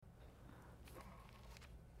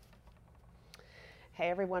Hey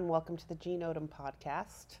everyone, welcome to the Gene Odom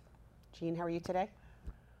podcast. Gene, how are you today?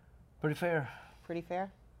 Pretty fair. Pretty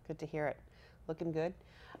fair? Good to hear it. Looking good.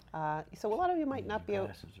 So a lot of you might not be... Your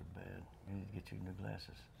glasses are bad. You need to get you new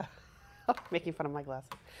glasses. Making fun of my glasses.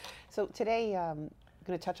 So today I'm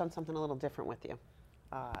going to touch on something a little different with you.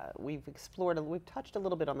 We've touched a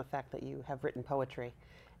little bit on the fact that you have written poetry.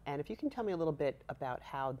 And if you can tell me a little bit about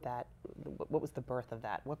how that, what was the birth of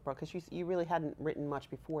that? Because you really hadn't written much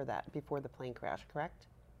before that, before the plane crash, correct?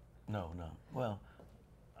 No. Well,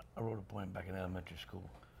 I wrote a poem back in elementary school,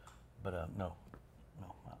 but no.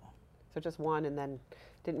 So just one, and then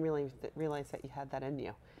didn't really realize that you had that in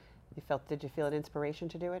you. Did you feel an inspiration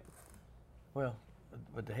to do it? Well,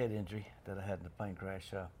 with the head injury that I had in the plane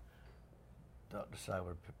crash, decided I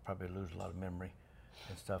would probably lose a lot of memory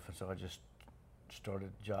and stuff, and so I just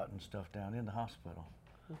started jotting stuff down in the hospital.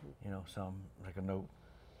 Mm-hmm. You know, some like a note,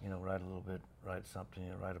 write a little bit, write something,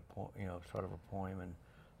 write a poem, sort of a poem, and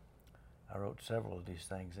I wrote several of these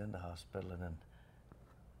things in the hospital, and then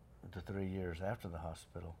the 3 years after the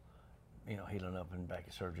hospital, healing up and back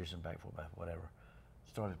at surgeries and back whatever,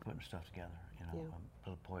 started putting stuff together,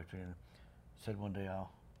 little poetry, and said one day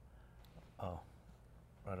I'll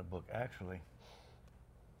write a book. Actually,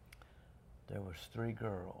 there was 3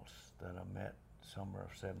 girls that I met summer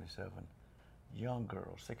of '77, young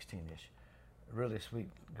girls, 16-ish, really sweet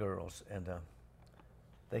girls, and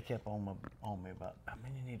they kept on me about,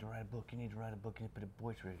 you need to write a book, you need to put in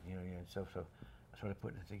poetry, so I started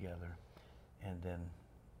putting it together, and then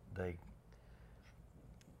they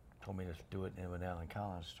told me to do it, and when Alan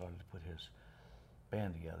Collins started to put his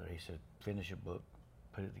band together, he said, finish a book,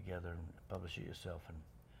 put it together, and publish it yourself, and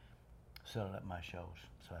sell it at my shows.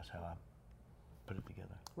 So that's how I put it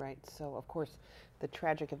together. Right. So, of course, the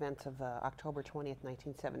tragic events of October 20th,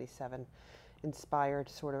 1977 inspired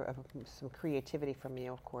sort of some creativity from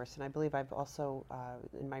you, of course. And I believe I've also,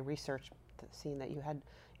 in my research, seen that you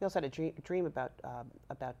also had a dream about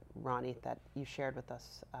Ronnie that you shared with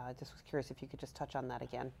us. I just was curious if you could just touch on that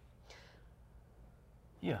again.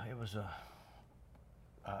 Yeah, it was a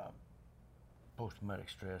post-traumatic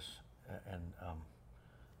stress and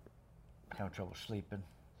having trouble sleeping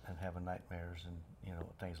and having nightmares and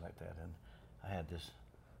things like that. And I had this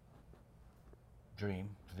dream,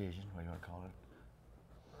 vision, what do you want to call it?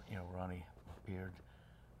 Ronnie appeared,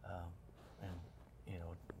 and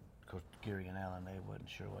of course Gary and Alan, they wasn't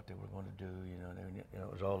sure what they were going to do.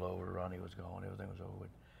 It was all over. Ronnie was gone. Everything was over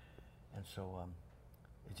with. And so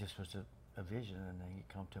it just was a vision, and then he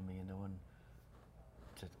come to me, and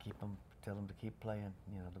to tell them to keep playing.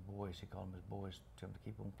 The boys, he called them his boys, tell them to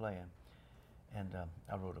keep on playing. And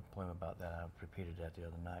I wrote a poem about that. I repeated that the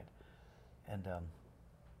other night, and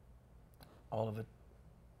all of it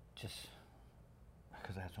just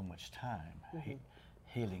because I had so much time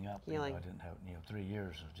healing up. I didn't have 3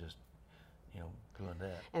 years of just doing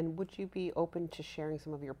that. And would you be open to sharing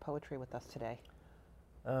some of your poetry with us today?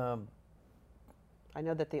 I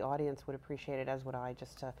know that the audience would appreciate it, as would I,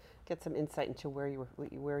 just to get some insight into where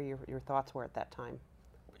your thoughts were at that time.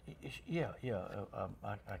 Yeah,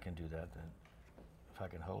 I can do that if I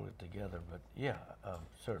can hold it together. But yeah,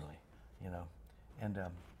 certainly,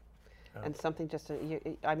 and something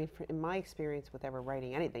in my experience with ever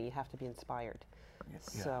writing anything, you have to be inspired. Yeah.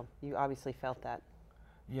 So you obviously felt that.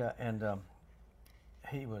 Yeah, and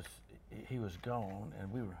he was gone,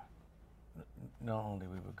 and we were not only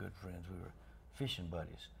we were good friends, we were fishing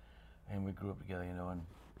buddies, and we grew up together, and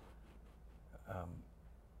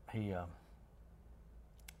he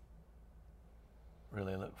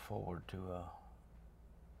really looked forward to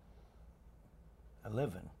a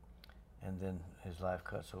living, and then his life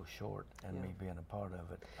cut so short, and me being a part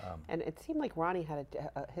of it. And it seemed like Ronnie had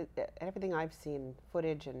everything I've seen,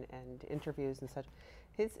 footage and interviews and such.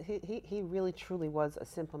 He really truly was a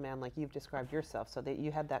simple man, like you've described yourself. So that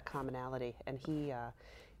you had that commonality, and he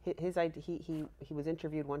was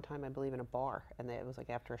interviewed one time, I believe, in a bar, and it was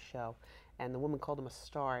like after a show, and the woman called him a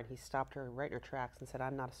star, and he stopped her right in her tracks and said,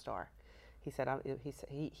 "I'm not a star." He said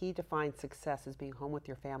he defined success as being home with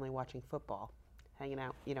your family, watching football, hanging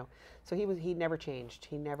out, So he never changed.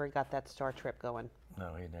 He never got that star trip going.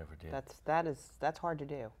 No, he never did. That's hard to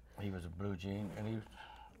do. He was a blue jean, and he was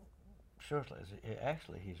shirtless.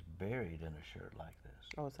 Actually, he's buried in a shirt like this.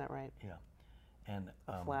 Oh, is that right? Yeah, and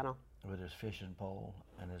flannel with his fishing pole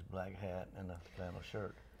and his black hat and a flannel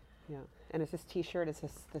shirt. Yeah, and is this T-shirt?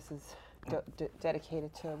 This is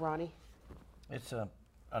dedicated to Ronnie? It's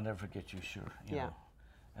I'll never forget you, sure. You know,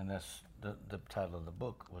 and that's the title of the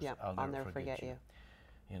book was I'll never forget you.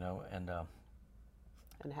 And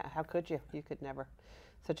how could you? You could never.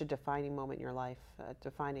 such a defining moment in your life, a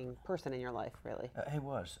defining person in your life, really. He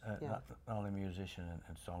was Yeah. not only a musician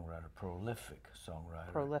and songwriter, prolific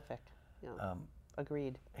songwriter. Prolific. Yeah.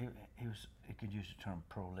 Agreed. He was. You could use the term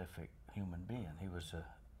prolific human being. He was a.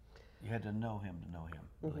 You had to know him to know him.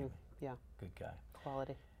 Believe me. Yeah. Good guy.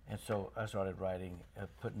 Quality. And so I started writing,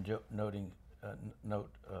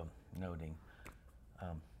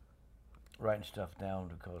 writing stuff down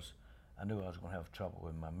because I knew I was going to have trouble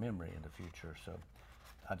with my memory in the future. So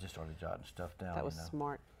I just started jotting stuff down. That was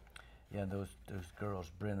smart. Yeah, and those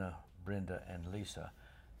girls, Brenda, and Lisa,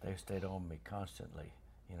 they stayed on me constantly.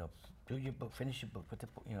 You know, do your book, finish your book, put the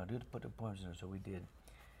poems in there. So we did,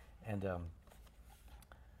 and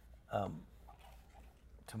I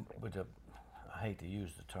hate to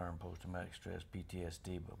use the term post-traumatic stress,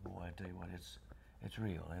 PTSD, but boy, I tell you what, it's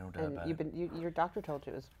real. Ain't no doubt about it. Your doctor told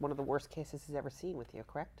you it was one of the worst cases he's ever seen with you,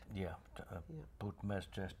 correct? Yeah, post-traumatic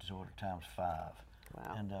stress disorder times 5.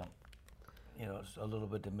 Wow. And you know, it's a little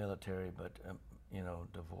bit the military, but you know,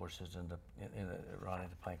 divorces and running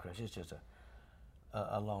the plane crash. It's just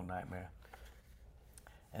a long nightmare.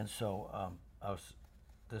 And so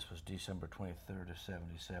this was December 23rd of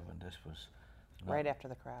 '77. This was Right after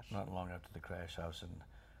the crash. Not long after the crash. I was in,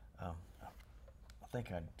 I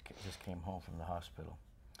think I just came home from the hospital.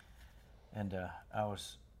 And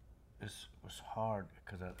this was hard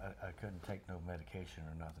because I couldn't take no medication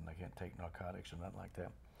or nothing. I can't take narcotics or nothing like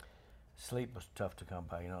that. Sleep was tough to come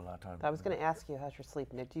by, you know, a lot of times. I was going to ask you, how's your sleep?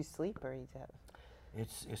 Do you sleep or you have?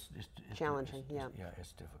 It's challenging, yeah. Yeah,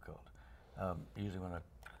 it's difficult. Usually when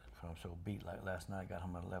I'm so beat, like last night, I got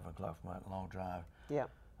home at 11 o'clock from my long drive. Yeah.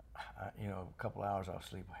 You know, a couple hours I'll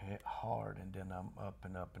sleep hard, and then I'm up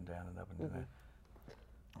and up and down and up and down.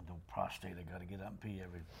 The prostate, I got to get up and pee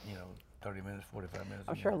every, 30 minutes, 45 minutes.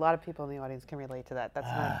 I'm sure a lot of people in the audience can relate to that.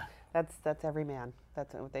 That's every man.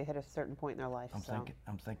 That's they hit a certain point in their life.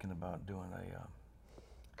 I'm thinking about doing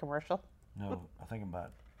a commercial. No, I'm thinking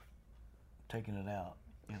about taking it out,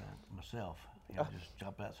 myself. Just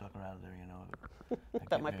chop that sucker out of there,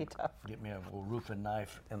 That might be tough. Get me a little roofing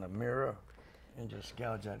knife and a mirror, and just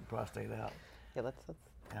gouge that prostate out. Yeah,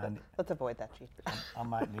 let's avoid that, Gene. I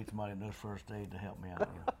might need somebody that knows first aid to help me out.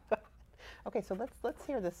 Okay, so let's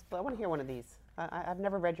hear this. I want to hear one of these. I've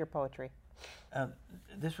never read your poetry.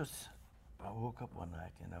 This was. I woke up one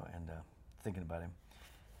night, and thinking about him.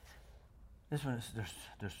 This one is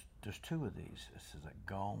there's 2 of these. This is like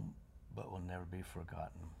Gone But Will Never Be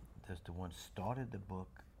Forgotten. There's the one started the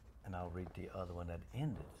book, and I'll read the other one that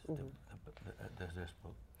ended this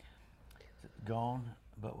book. Gone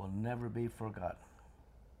But Will Never Be Forgotten.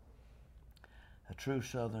 A true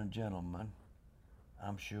Southern gentleman,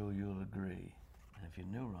 I'm sure you'll agree. And if you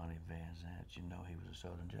knew Ronnie Van Zant, you know he was a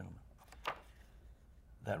Southern gentleman.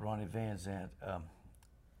 That Ronnie Van Zant,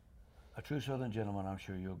 a true Southern gentleman, I'm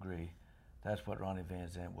sure you'll agree. That's what Ronnie Van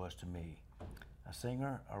Zant was to me. A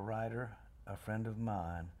singer, a writer, a friend of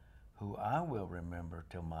mine, who I will remember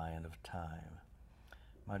till my end of time.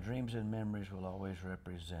 My dreams and memories will always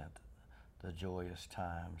represent the joyous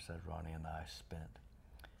times that Ronnie and I spent.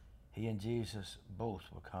 He and Jesus both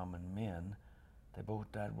were common men. They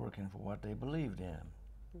both died working for what they believed in.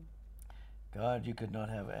 God, you could not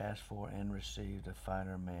have asked for and received a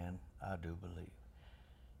finer man, I do believe.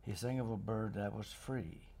 He sang of a bird that was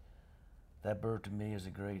free. That bird to me is a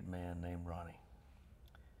great man named Ronnie.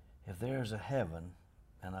 If there is a heaven,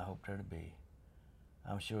 and I hope there to be,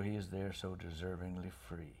 I'm sure he is there so deservingly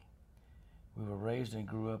free. We were raised and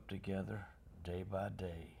grew up together day by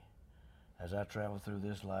day. As I travel through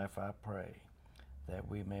this life, I pray that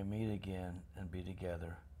we may meet again and be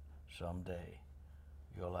together someday.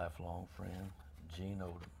 Your lifelong friend, Gene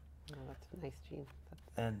Odom. Oh, that's nice, Gene.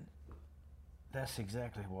 And that's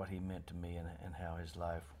exactly what he meant to me, and how his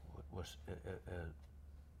life was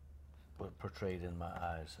portrayed in my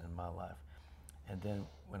eyes, in my life. And then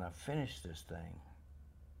when I finished this thing,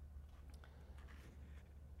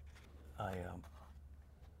 I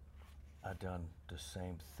done the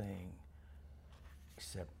same thing,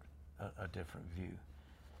 except a different view,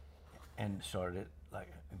 and started it like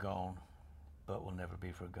Gone But Will Never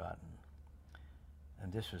Be Forgotten.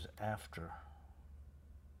 And this was after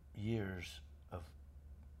years of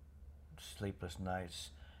sleepless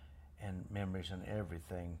nights and memories and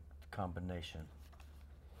everything combination.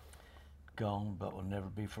 Gone But Will Never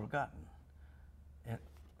Be Forgotten. And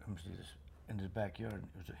let me see this. In his backyard,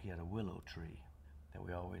 he had a willow tree that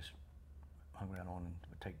we always hung around on, and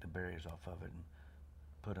would take the berries off of it and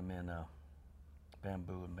put them in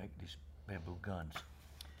bamboo and make these bamboo guns.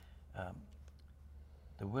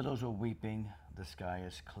 The willows are weeping, the sky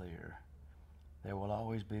is clear. There will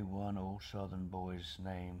always be one old Southern boy's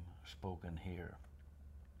name spoken here.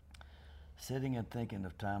 Sitting and thinking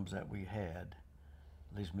of times that we had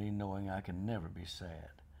leaves me knowing I can never be sad.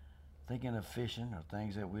 Thinking of fishing or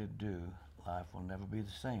things that we'd do, life will never be the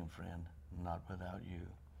same, friend, not without you.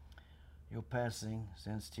 Your passing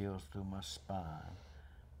sends chills through my spine,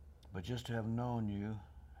 but just to have known you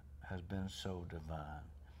has been so divine.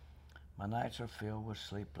 My nights are filled with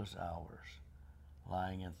sleepless hours,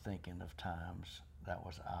 lying and thinking of times that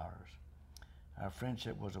was ours. Our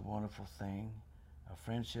friendship was a wonderful thing. A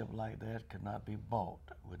friendship like that could not be bought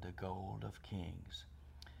with the gold of kings.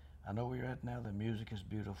 I know where you're at now. The music is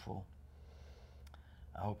beautiful.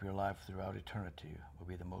 I hope your life throughout eternity will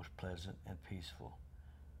be the most pleasant and peaceful.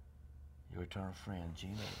 Your eternal friend,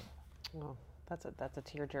 Gene Odom. Oh, that's a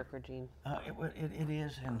tearjerker, Gene. It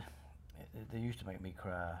is, and they used to make me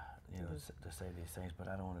cry, you know, to say these things, but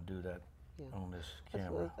I don't want to do that on this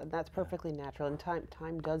camera. That's perfectly natural, and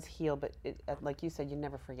time does heal, but like you said, you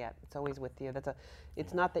never forget. It's always with you.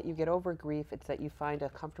 It's not that you get over grief; it's that you find a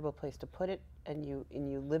comfortable place to put it, and you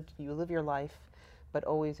live your life, but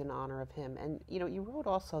always in honor of him. And you know, you wrote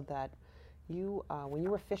also that you when you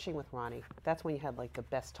were fishing with Ronnie, that's when you had like the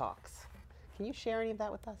best talks. Can you share any of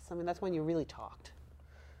that with us? I mean, that's when you really talked.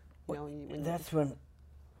 You know, that's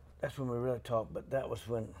when we really talked. But that was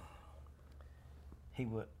when he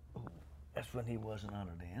would. That's when he wasn't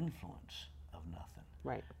under the influence of nothing.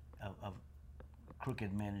 Right. Of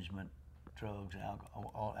crooked management, drugs,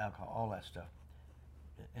 alcohol, all that stuff.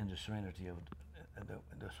 In the serenity of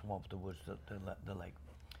the swamp, the woods, the lake,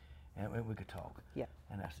 and we could talk. Yeah.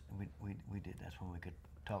 And we did. That's when we could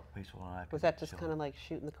talk peaceful. And was that just kind of like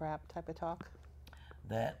shooting the crap type of talk?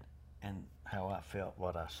 That and how I felt,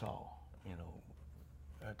 what I saw. You know,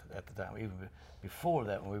 at the time, even before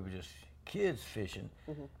that, when we were just kids fishing,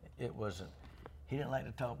 it wasn't. He didn't like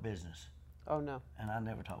to talk business. Oh no. And I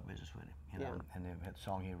never talked business with him. You know. And then that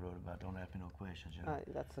song he wrote about "Don't Ask Me No Questions." You know.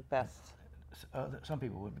 That's the best. Some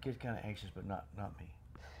people would get kind of anxious, but not me.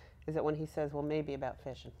 Is it when he says, "Well, maybe about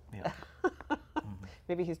fishing"? Yeah.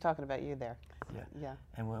 Maybe he's talking about you there. Yeah. Yeah.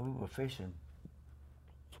 And when we were fishing,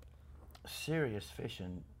 serious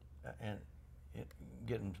fishing, and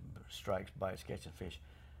getting strikes, bites, catching fish,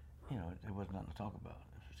 you know, there was nothing to talk about.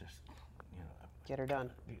 It was just, you know, get her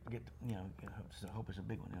done. Hope it's a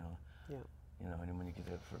big one, you know. Yeah. You know, and then when you get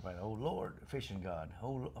there for everybody, oh Lord, fishing God,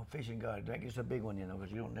 oh fishing God, that gets a big one, you know,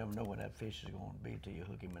 because you don't never know what that fish is going to be till you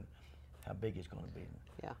hook him and how big it's going to be.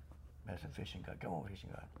 Yeah. That's a fishing God. Come on, fishing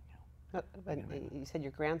God. But you said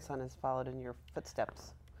your grandson has followed in your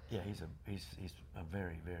footsteps. Yeah, he's a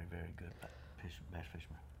very, very, very good bass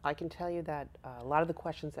fisherman. I can tell you that a lot of the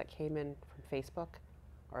questions that came in from Facebook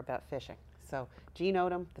are about fishing. So Gene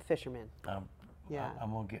Odom, the fisherman. Yeah.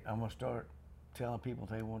 I'm gonna start telling people if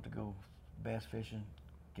they want to go bass fishing,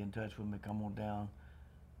 get in touch with me. Come on down.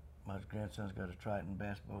 My grandson's got a Triton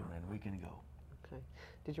bass boat, and we can go. Okay.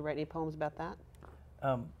 Did you write any poems about that?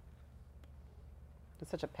 It's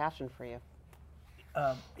such a passion for you.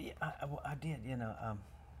 Yeah, I did. You know,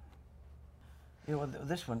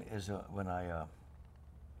 this one is when I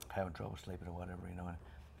having trouble sleeping or whatever. You know, and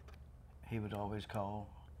he would always call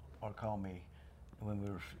me when we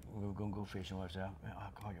were going to go fishing.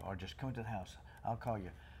 I'll call you, or just come to the house. I'll call you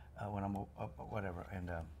when I'm up or whatever. And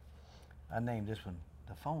I named this one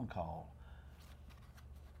the phone call.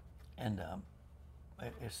 And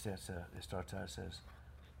it starts out. It says,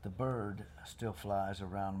 "The bird still flies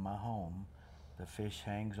around my home. The fish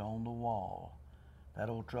hangs on the wall. That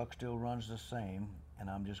old truck still runs the same, and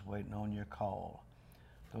I'm just waiting on your call.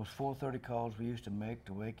 Those 4:30 calls we used to make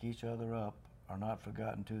to wake each other up are not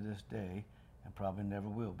forgotten to this day, and probably never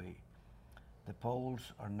will be. The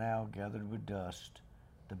poles are now gathered with dust.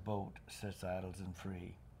 The boat sits idle and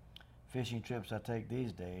free. Fishing trips I take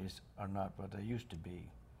these days are not what they used to be.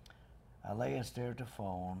 I lay and stare at the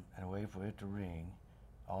phone and wait for it to ring.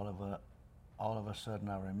 All of a sudden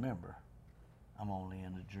I remember I'm only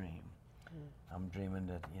in a dream." I'm dreaming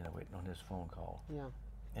that, you know, waiting on this phone call. Yeah.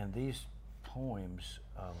 And these poems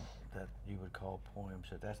that you would call poems,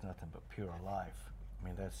 that's nothing but pure life. I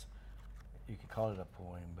mean, you could call it a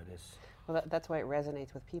poem, but it's... Well, that's why it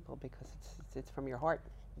resonates with people, because it's from your heart.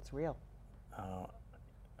 It's real. I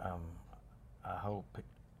hope,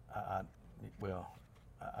 I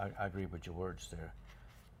agree with your words there,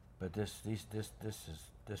 but this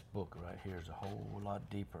book right here is a whole lot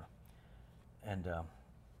deeper, and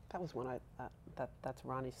that was one that's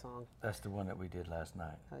Ronnie's song. That's the one that we did last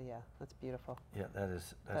night. Oh yeah, that's beautiful. Yeah,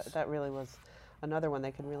 that really was another one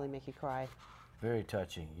that could really make you cry. Very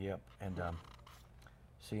touching. Yep, and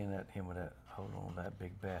seeing him with that holding on that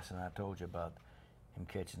big bass, and I told you about him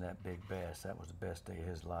catching that big bass. That was the best day of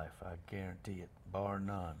his life. I guarantee it, bar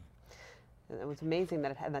none. And it was amazing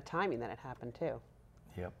that it had the timing that it happened too.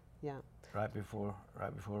 Yep. Yeah. Right before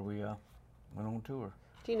we went on tour.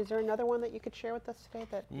 Gene, is there another one that you could share with us today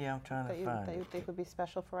that Yeah, I'm trying to find that you it. think would be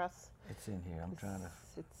special for us? It's in here. I'm trying to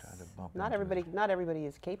bump Not into everybody. it. Not everybody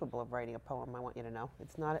is capable of writing a poem. I want you to know.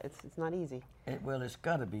 It's not easy. Well, it's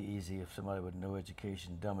got to be easy if somebody with no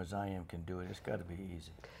education, dumb as I am, can do it. It's got to be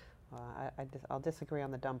easy. I'll disagree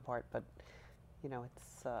on the dumb part, but you know,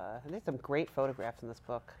 there's some great photographs in this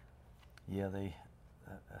book. Yeah, Is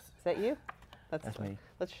that you? That's me.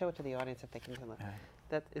 Let's show it to the audience if they can look.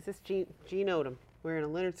 Right. Is this Gene Odom wearing a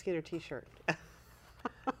Leonard Skinner T-shirt?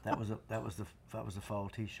 that was the fall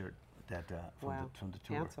T-shirt from the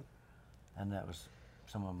tour. Handsome. And that was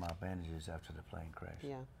some of my bandages after the plane crash.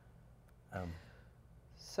 Yeah.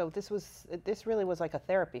 So this really was like a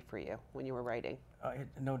therapy for you when you were writing.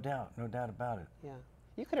 No doubt about it. Yeah.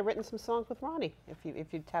 You could have written some songs with Ronnie if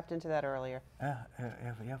you tapped into that earlier. Yeah,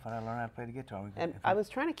 if I learned how to play the guitar. And I was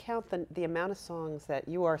trying to count the amount of songs that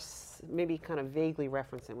you are maybe kind of vaguely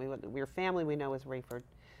referencing. Your family we know is Rayford.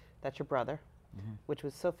 That's your brother, which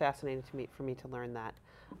was so fascinating for me to learn that.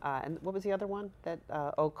 And what was the other one?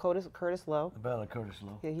 Curtis Lowe. The Ballad of Curtis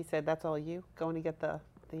Lowe. Yeah, he said that's all you going to get the.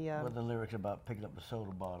 Well, the lyrics about picking up the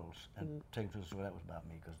soda bottles and taking them to the store, that was about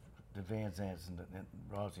me, because the Van Zants and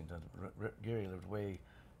Rosington, Gary lived way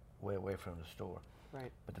away from the store. Right.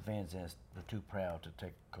 But the Van Zants were too proud to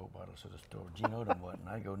take Coke bottles to the store. Gene Odom wasn't.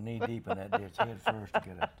 I'd go knee deep in that ditch head first to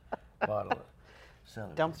get a bottle of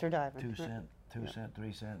celery. Dumpster diving. 2 cent, 2 cent,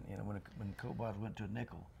 3 cent. You know, when Coke bottles went to a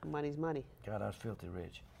nickel. Money's money. God, I was filthy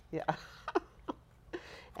rich. Yeah.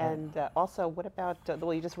 And also, what about,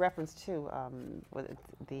 well, you just referenced too,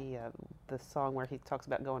 the song where he talks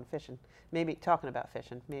about going fishing, maybe talking about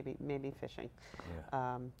fishing, maybe fishing.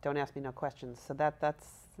 Yeah. Don't ask me no questions. So that's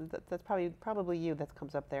probably you that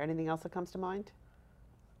comes up there. Anything else that comes to mind?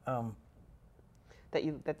 That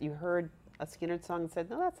you heard a Skinner song and said,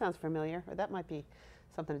 no, that sounds familiar, or that might be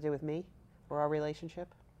something to do with me or our relationship.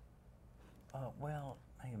 Well,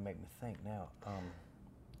 now you make me think now.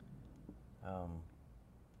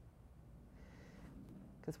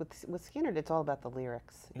 Because with Skinner, it's all about the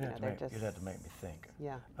lyrics. You'd have to make me think.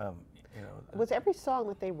 Yeah. You know, was every song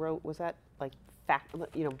that they wrote, was that like fact,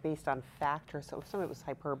 based on fact, or some of it was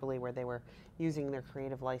hyperbole where they were using their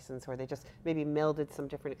creative license, or they just maybe melded some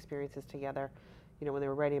different experiences together? You know, when they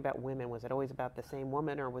were writing about women, was it always about the same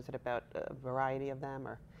woman, or was it about a variety of them,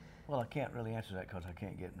 or? Well, I can't really answer that because I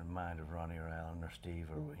can't get in the mind of Ronnie or Alan or Steve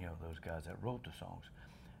or those guys that wrote the songs.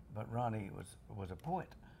 But Ronnie was a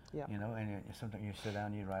poet. Yeah. You know, and sometimes you sit down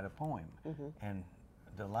and you write a poem. And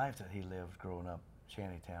the life that he lived growing up,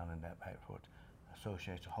 Shantytown and that sort,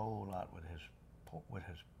 associates a whole lot with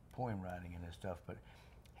his poem writing and his stuff. But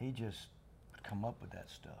he just would come up with that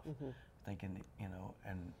stuff, thinking,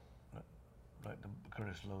 and like the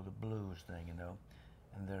Curtis Lowe, the blues thing, and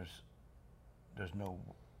there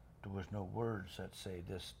was no words that say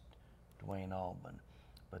this Dwayne Allman,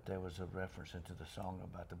 but there was a reference into the song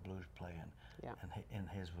about the blues playing, and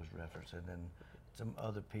his was referenced, and then some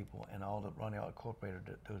other people, and all that Ronnie incorporated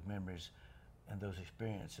those memories and those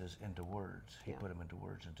experiences into words. He put them into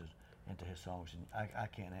words into his songs, and I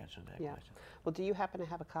can't answer that question. Well, do you happen to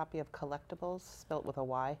have a copy of Collectibles, spelt with a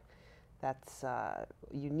Y? That's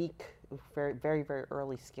unique, very, very, very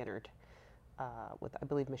early Skinnerd. With, I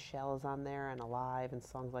believe, Michelle is on there, and Alive, and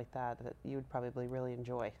songs like that you would probably really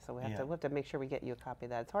enjoy. So we'll have to make sure we get you a copy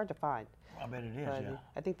of that. It's hard to find. I bet it is, but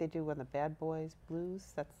I think they do one, the Bad Boys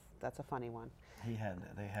Blues. That's a funny one. They had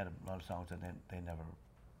a lot of songs that they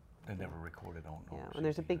never recorded on. Yeah, and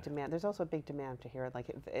there's a big demand. There's also a big demand to hear it.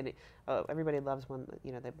 Like, everybody loves when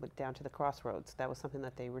they went down to the crossroads. That was something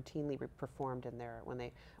that they routinely performed in there when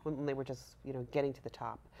they were just getting to the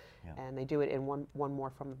top. Yeah. And they do it in one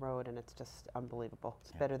more from the road, and it's just unbelievable.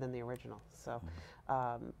 It's better than the original. So,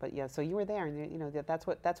 but yeah, so you were there, and that's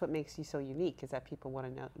what makes you so unique, is that people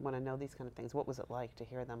want to know these kind of things. What was it like to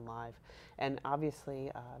hear them live? And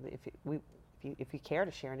obviously, if you care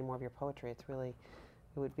to share any more of your poetry, it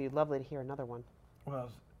would be lovely to hear another one.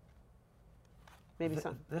 Well, maybe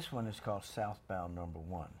this one is called Southbound Number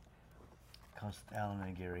 1. Because Alan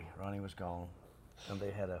and Gary, Ronnie was gone, and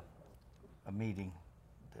they had a meeting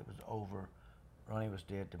that was over. Ronnie was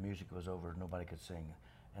dead, the music was over, nobody could sing.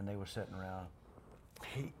 And they were sitting around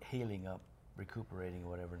healing up, recuperating or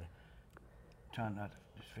whatever, trying not to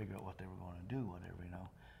just figure out what they were going to do, whatever,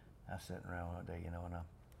 I was sitting around one day, and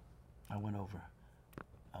I went over,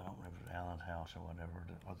 I don't remember if it was Alan's house or whatever,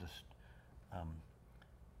 or this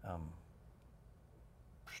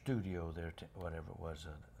studio there, whatever it was,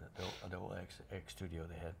 the old X studio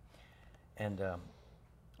they had. And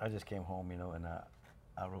I just came home, and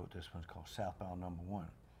I wrote this one called Southbound Number One,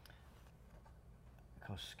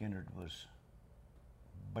 because Skinner was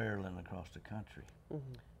barreling across the country,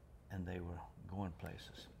 and they were going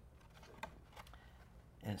places.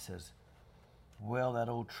 And it says, well, that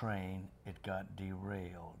old train, it got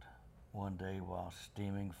derailed one day while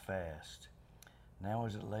steaming fast. Now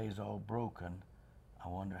as it lays all broken, I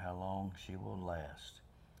wonder how long she will last.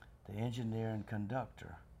 The engineer and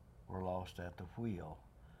conductor were lost at the wheel.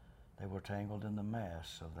 They were tangled in the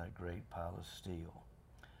mass of that great pile of steel.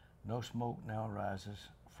 No smoke now rises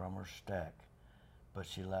from her stack, but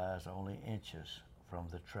she lies only inches from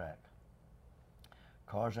the track.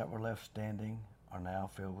 Cars that were left standing are now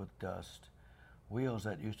filled with dust. Wheels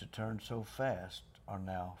that used to turn so fast are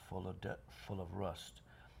now full of rust.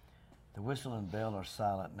 The whistle and bell are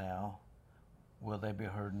silent now. Will they be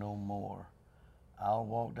heard no more? I'll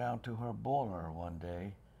walk down to her boiler one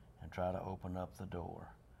day and try to open up the door.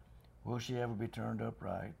 Will she ever be turned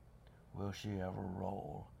upright? Will she ever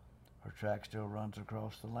roll? Her track still runs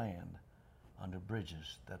across the land under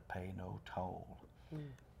bridges that pay no toll.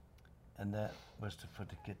 And that was to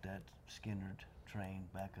get that Skinnerd train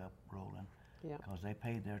back up rolling, because they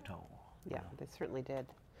paid their toll. Yeah, they certainly did.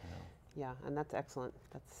 You know. Yeah, and that's excellent.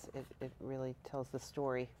 It really tells the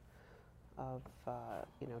story of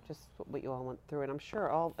just what you all went through, and I'm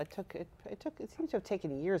sure it seems to have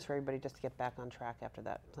taken years for everybody just to get back on track after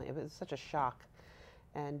that. It was such a shock.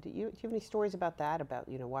 And do you have any stories about that? About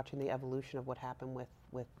watching the evolution of what happened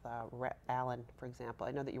with Alan, for example?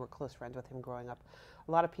 I know that you were close friends with him growing up.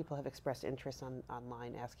 A lot of people have expressed interest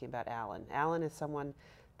online asking about Alan. Alan is someone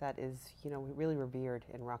that is really revered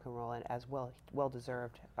in rock and roll, and as well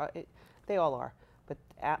deserved. They all are, but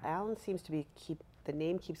Alan seems to be the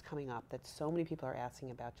name keeps coming up. That so many people are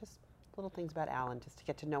asking about just little things about Alan, just to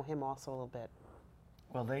get to know him also a little bit.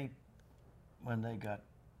 Well, when they got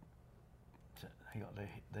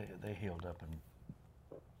they healed up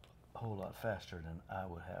a whole lot faster than I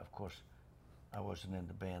would have. Of course, I wasn't in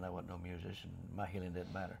the band. I wasn't no musician. My healing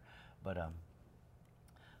didn't matter. But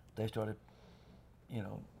they started,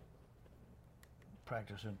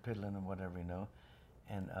 practicing piddling and whatever,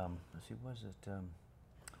 And let's see, was it 77?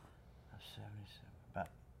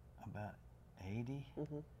 About 80,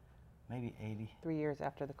 maybe 80. 3 years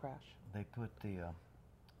after the crash. They put the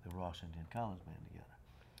Ross Indian Collins band together.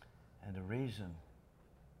 And the reason,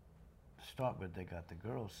 to start with, they got the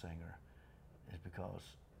girl singer is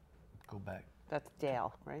because, go back. That's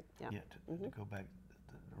Dale, right? Yeah. Yeah, to go back,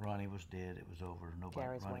 Ronnie was dead, it was over,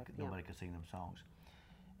 nobody could sing them songs.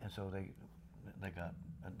 And so they got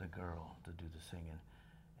the girl to do the singing.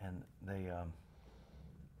 And they,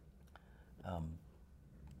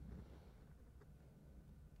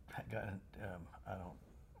 got, I don't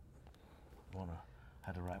want to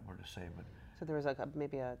have the right word to say, but. So there was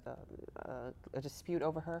maybe a dispute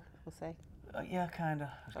over her, we'll say? Yeah, kind of.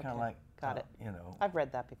 It's kind of like, got it. I've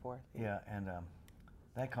read that before. Yeah, and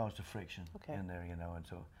that caused a friction in there, and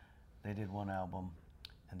so they did one album,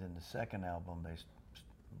 and then the second album they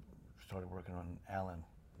started working on. Alan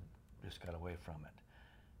just got away from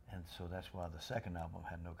it, and so that's why the second album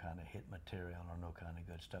had no kind of hit material or no kind of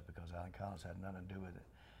good stuff, because Alan Collins had nothing to do with it.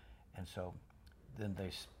 And so then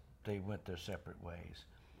they went their separate ways.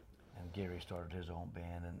 And Gary started his own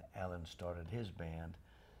band, and Alan started his band,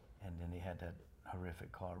 and then he had that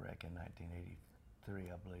horrific car wreck in 1983,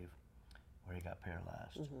 I believe, where he got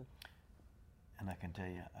paralyzed. And I can tell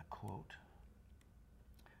you a quote.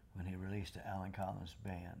 When he released the Alan Collins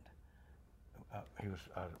band,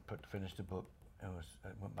 finished the book.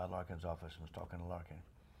 Went by Larkin's office and was talking to Larkin.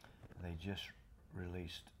 They just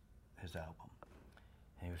released his album,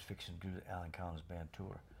 and he was fixing to do the Alan Collins band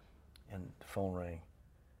tour, and the phone rang.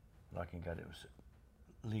 Larkin got it. It was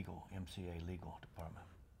legal, MCA legal department.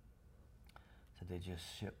 So they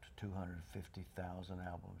just shipped 250,000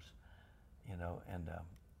 albums, and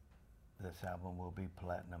this album will be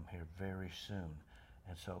platinum here very soon.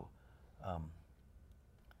 And so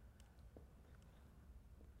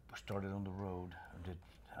we started on the road. Did,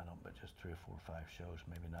 but just 3 or 4 or 5 shows,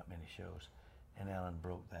 maybe not many shows. And Alan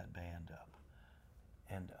broke that band up.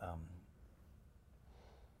 And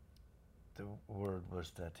the word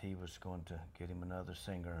was that he was going to get him another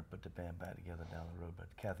singer and put the band back together down the road, but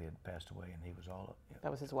Kathy had passed away, and he was all. That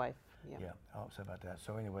was his wife. Yeah. Yeah, all upset about that.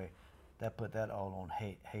 So anyway, that put that all on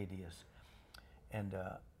hiatus, and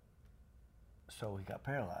so he got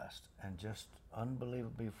paralyzed. And just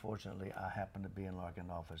unbelievably, fortunately, I happened to be in Larkin's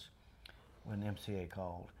office when MCA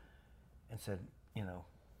called and said,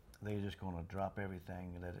 they're just going to drop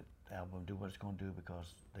everything and let the album do what it's going to do,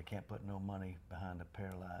 because they can't put no money behind a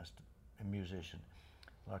paralyzed musician.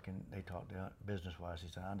 Larkin, they talked business-wise. He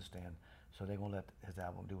said, I understand. So they're gonna let his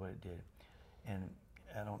album do what it did, and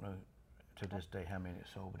I don't know to this day how many it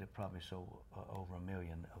sold, but it probably sold over 1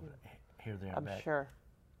 million of here, there, and I'm back. sure.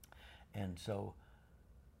 And so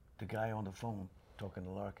the guy on the phone talking to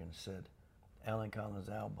Larkin said, Alan Collins'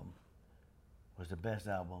 album was the best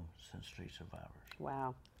album since Street Survivors.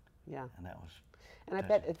 Wow. Yeah. And that was. And I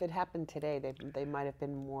bet if it happened today, they might have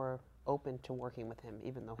been more open to working with him,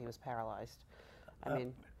 even though he was paralyzed. I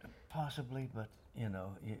mean, possibly, but you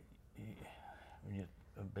know, when you're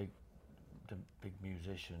the big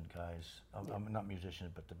musician guys, I'm not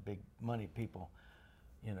musicians, but the big money people,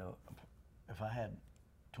 you know, if I had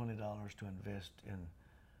 $20 to invest in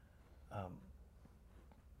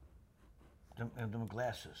them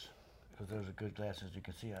glasses, because those are good glasses, you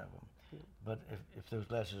can see out of them. But if those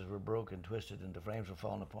glasses were broken, twisted, and the frames were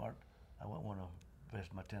falling apart, I wouldn't want to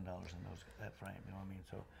invest my $10 in that frame. You know what I mean?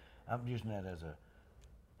 So I'm using that as a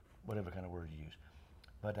whatever kind of word you use.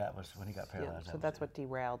 But that was when he got paralyzed. So that's what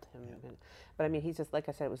derailed him. Yeah. But I mean, he's just, like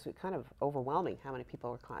I said, it was kind of overwhelming how many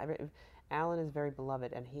people were. Alan is very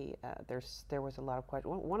beloved, and there was a lot of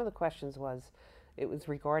questions. One of the questions was, it was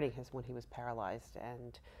regarding when he was paralyzed,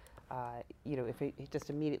 and you know, if he just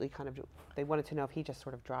immediately they wanted to know if he just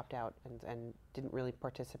sort of dropped out and didn't really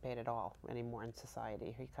participate at all anymore in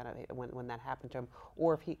society. He kind of when that happened to him,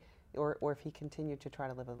 or if he continued to try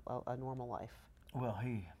to live a normal life. Well,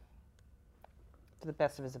 to the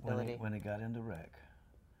best of his ability. When he got in the wreck,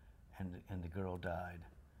 and the girl died,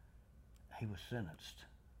 he was sentenced.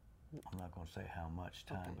 I'm not going to say how much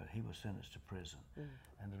time, but he was sentenced to prison.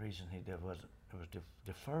 And the reason it was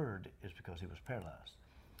deferred is because he was paralyzed.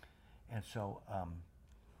 And so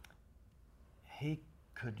he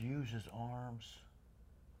could use his arms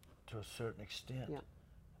to a certain extent,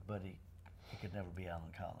 but he could never be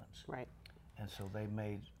Alan Collins. Right. And so they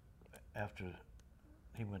made, after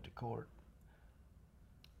he went to court,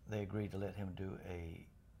 they agreed to let him do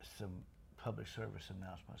some public service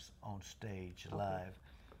announcements on stage live.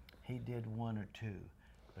 He did one or two,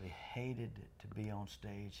 but he hated to be on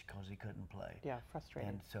stage because he couldn't play. Yeah, frustrating.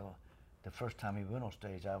 And so the first time he went on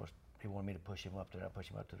stage, he wanted me to push him up there. I pushed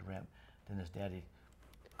him up to the ramp. Then his daddy,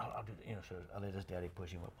 I'll do, so I let his daddy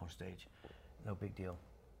push him up on stage. No big deal.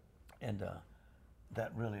 And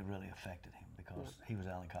that really, really affected him because he was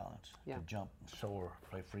Alan Collins. To jump, soar,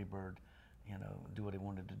 play Freebird, you know, do what he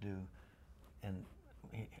wanted to do. And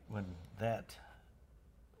when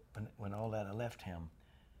all that left him,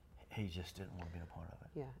 he just didn't want to be a part of it.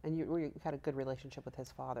 Yeah, and you had a good relationship with his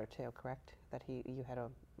father too, correct? That you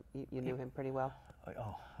knew him pretty well.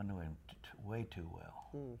 Oh, I knew him way too well.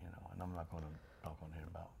 You know, and I'm not going to talk on here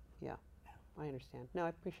about. Yeah, I understand. No, I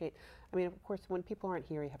appreciate. I mean, of course, when people aren't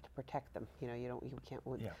here, you have to protect them. You know, you can't.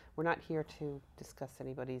 We're not here to discuss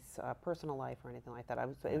anybody's personal life or anything like that.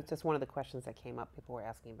 It was just one of the questions that came up. People were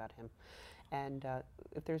asking about him, and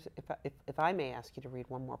if I may ask you to read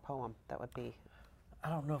one more poem, that would be. I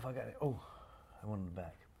don't know if I got it. Oh, I went in the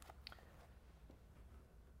back.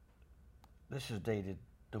 This is dated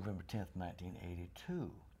November 10th,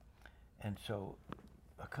 1982. And so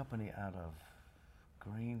a company out of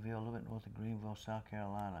Greenville, a little bit north of Greenville, South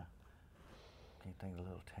Carolina, can't think of the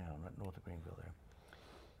little town right north of Greenville there,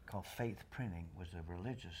 called Faith Printing, was a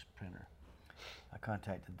religious printer. I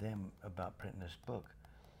contacted them about printing this book,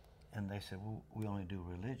 and they said, well, we only do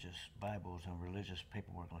religious Bibles and religious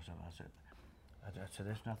paperwork and stuff. I said,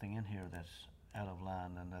 there's nothing in here that's out of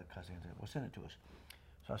line, and that kind of thing. Well, send it to us.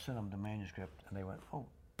 So I sent them the manuscript, and they went, oh,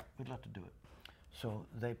 we'd love to do it. So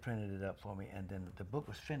they printed it up for me, and then the book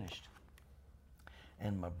was finished.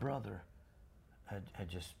 And my brother had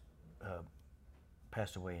just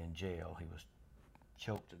passed away in jail. He was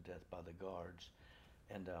choked to death by the guards.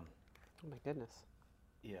 And oh my goodness.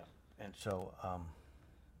 Yeah, and so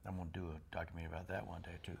I'm going to do a documentary about that one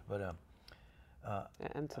day too. But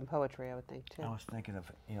and some poetry, I would think too. I was thinking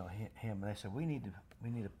of him, and they said we need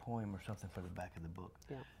a poem or something for the back of the book.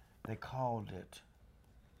 Yeah. They called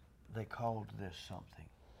this something,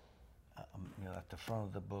 at the front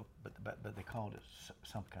of the book, but they called it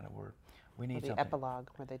some kind of word. We need something. The epilogue,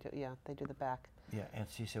 where they do the back. Yeah, and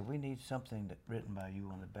she said we need something written by you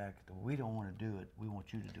on the back. We don't want to do it. We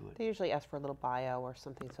want you to do it. They usually ask for a little bio or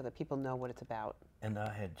something so that people know what it's about. And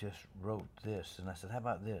I had just wrote this, and I said, how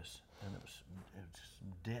about this? And it was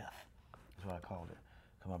death, is what I called it.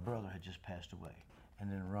 Because my brother had just passed away,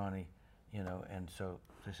 and then Ronnie, and so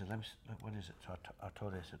they said, what is it? So I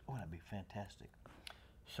told her, I said, oh, that'd be fantastic.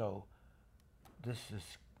 So this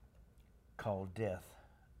is called Death.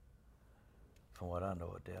 From what I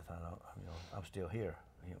know of death, I'm still here.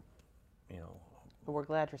 But we're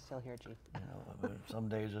glad you're still here, Gene. But some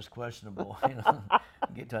days it's questionable.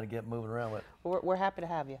 Trying to get moving around. But we're happy to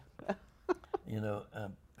have you.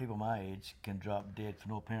 people my age can drop dead for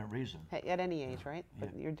no apparent reason. Hey, at any age, right?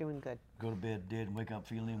 But you're doing good. Go to bed dead and wake up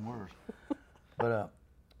feeling even worse. But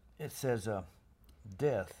it says,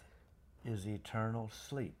 death is eternal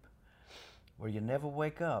sleep, where you never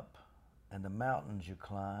wake up and the mountains you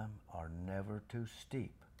climb are never too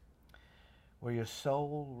steep, where your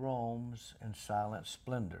soul roams in silent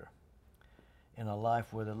splendor, in a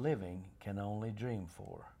life where the living can only dream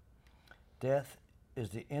for. Death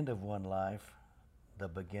is the end of one life, the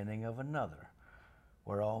beginning of another,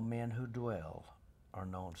 where all men who dwell are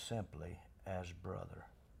known simply as brother.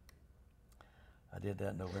 I did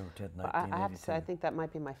that November 10th, 1982. I have to say, I think that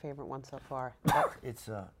might be my favorite one so far. It's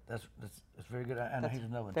very good, and I hate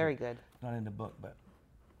another one. Very good. It's not in the book, but.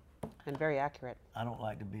 And very accurate. I don't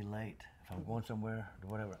like to be late. If I'm going somewhere or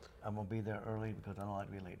whatever, I'm gonna be there early because I don't like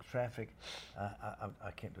to be late. Traffic,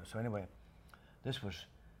 I can't do it. So anyway, this was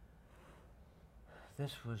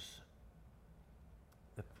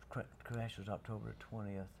the crash was October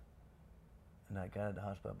 20th, and I got at the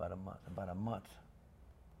hospital about a month.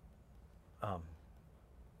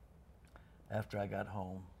 After I got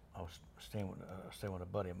home, I was staying with a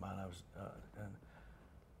buddy of mine. I was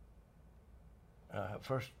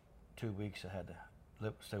first 2 weeks I had to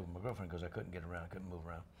stay with my girlfriend because I couldn't get around, I couldn't move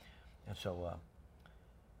around, and so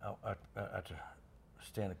I had to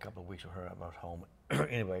stay a couple of weeks with her. I was home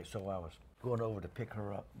anyway, so I was going over to pick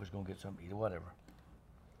her up. Was going to get something to eat or whatever,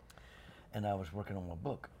 and I was working on my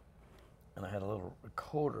book, and I had a little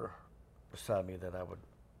recorder beside me that I would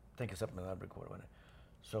think of something and I'd record with it.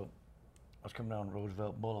 So I was coming down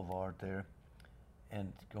Roosevelt Boulevard there,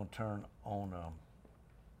 and going to turn on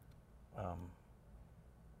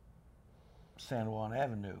San Juan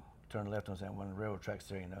Avenue. Turn left on San Juan, the railroad tracks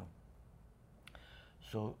there,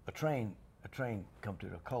 So a train come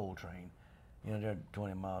through, a coal train, they're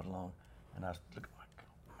 20 miles long, and I was looking like,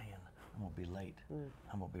 man, I'm gonna be late.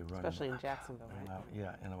 I'm gonna be running. Especially in Jacksonville,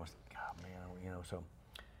 right? And I was, God, man, so.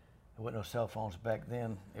 There wasn't no cell phones back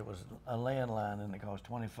then. It was a landline, and it cost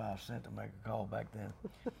 25 cents to make a call back then.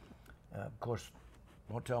 Of course,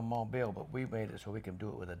 won't tell Mom Bill, but we made it so we can do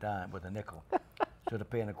it with a dime, with a nickel. Instead of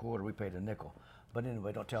paying a quarter, we paid a nickel. But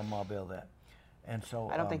anyway, don't tell Ma Bill that. And so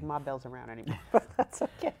I don't think Ma Bill's around anymore, but that's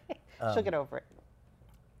okay. She'll get over it.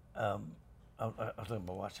 I was looking at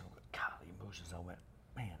my watch and I went, golly, Moses. I went,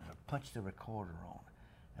 man, I punched the recorder on,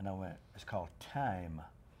 and I went, it's called Time.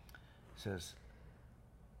 It says,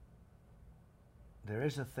 there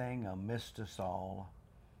is a thing amidst us all,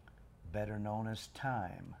 better known as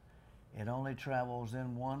time. It only travels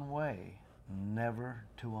in one way, never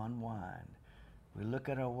to unwind. We look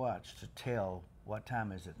at our watch to tell what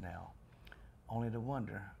time is it now, only to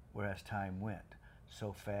wonder whereas time went.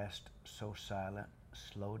 So fast, so silent,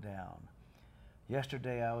 slow down.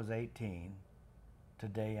 Yesterday I was 18,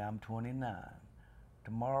 today I'm 29.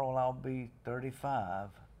 Tomorrow I'll be 35,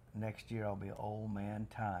 next year I'll be old man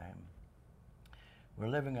time. We're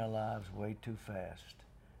living our lives way too fast,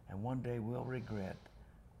 and one day we'll regret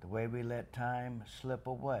the way we let time slip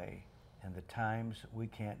away and the times we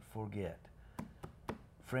can't forget.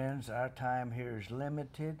 Friends, our time here is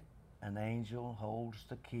limited. An angel holds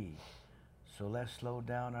the key. So let's slow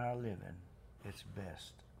down our living. It's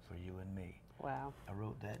best for you and me. Wow. I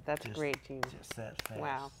wrote that. That's great, Gene. Just that fast.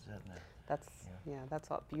 Wow. That's that's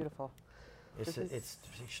all beautiful. It's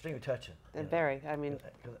extremely touching. Very. I mean,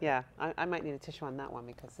 I might need a tissue on that one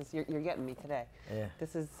because you're getting me today. Yeah.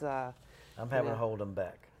 This is. I'm having to hold them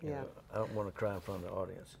back. Yeah. I don't want to cry in front of the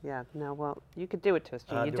audience. Yeah. No. Well, you could do it to us,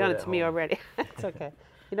 Gene. You've done it to me already. It's okay.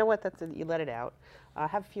 You know what? You let it out. I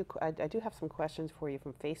have a few. I do have some questions for you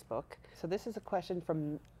from Facebook. So this is a question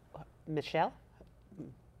from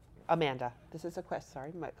Amanda. This is a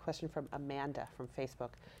question from Amanda from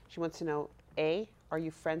Facebook. She wants to know: A, are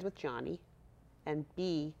you friends with Johnny? And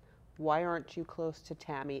B, why aren't you close to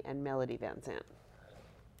Tammy and Melody Van Zandt?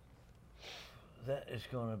 That is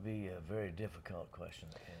going to be a very difficult question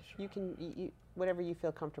to answer. You can, whatever you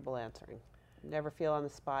feel comfortable answering. Never feel on the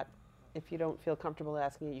spot. If you don't feel comfortable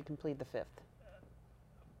asking it, you can plead the fifth.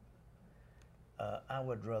 I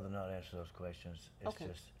would rather not answer those questions. It's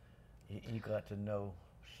just, you got to know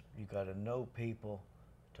people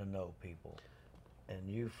to know people. And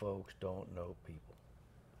you folks don't know people.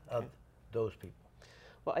 Okay. Those people.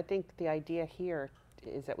 Well, I think the idea here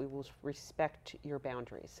is that we will respect your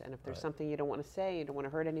boundaries. And if there's something you don't want to say, you don't want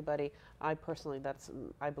to hurt anybody, I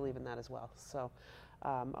believe in that as well. So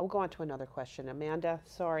I'll go on to another question. Amanda,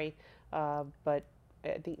 sorry, but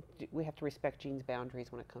I think we have to respect Gene's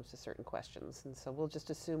boundaries when it comes to certain questions. And so we'll just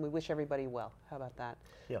assume we wish everybody well. How about that?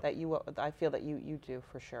 Yeah. I feel that you do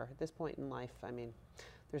for sure. At this point in life, I mean,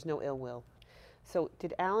 there's no ill will. So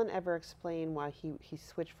did Alan ever explain why he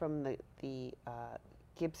switched from the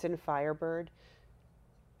Gibson Firebird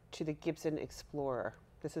to the Gibson Explorer?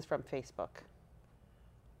 This is from Facebook.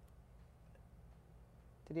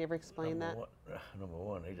 Did he ever explain that? Number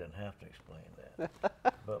one, he didn't have to explain that.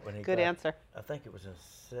 But when he Good answer. I think it was in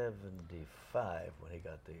 '75 when he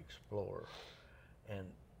got the Explorer. And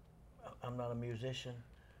I'm not a musician,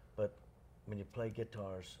 but when you play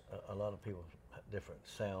guitars, a lot of people have different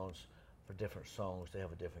sounds for different songs. They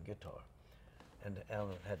have a different guitar. And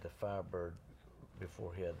Alan had the Firebird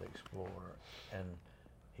before he had the Explorer, and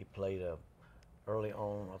he played early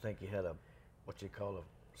on, I think he had what you call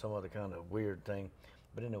some other kind of weird thing.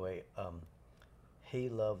 But anyway, he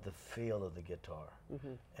loved the feel of the guitar.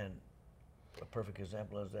 And a perfect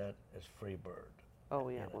example of that is Freebird. Oh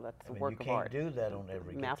yeah, well that's a work of art. You can't do that on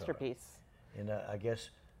every masterpiece. Guitar. And I guess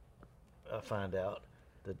I find out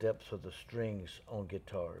the depth of the strings on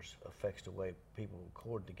guitars affects the way people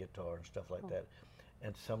record the guitar and stuff like that.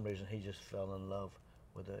 And for some reason, he just fell in love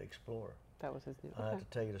with the Explorer. That was his new. I have to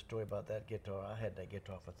tell you the story about that guitar. I had that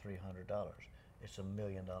guitar for $300. It's $1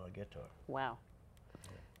 million guitar. Wow.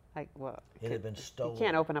 Well, it had been stolen. You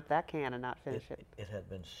can't open up that can and not finish it. It had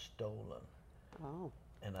been stolen. Oh.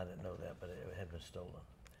 And I didn't know that, but it had been stolen.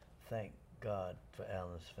 Thank God for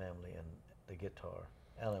Alan's family and the guitar.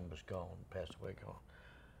 Alan was gone, passed away, gone.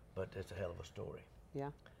 But it's a hell of a story.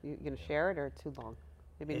 Yeah. You going to share it or too long?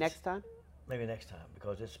 Maybe next time? Maybe next time,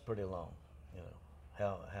 because it's pretty long. You know,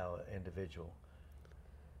 how an individual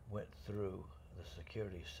went through the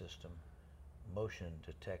security system, motion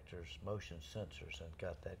detectors, motion sensors, and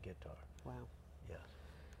got that guitar. Wow. Yeah.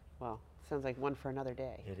 Well, sounds like one for another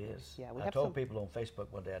day. It is. Yeah, I told people on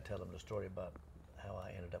Facebook one day, I tell them the story about how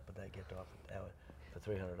I ended up with that guitar for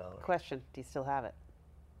 $300. Question, do you still have it?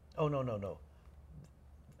 Oh, no.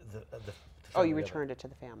 Oh, you returned it to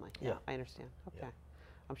the family. Yeah. I understand. Okay. Yeah.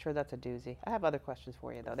 I'm sure that's a doozy. I have other questions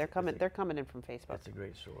for you though. They're coming in from Facebook. That's a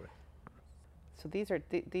great story. So these are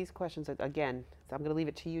these questions again. So I'm going to leave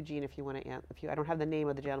it to you, Gene, if you want to answer. I don't have the name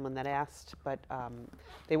of the gentleman that asked, but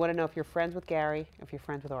they want to know if you're friends with Gary, if you're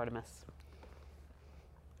friends with Artemis.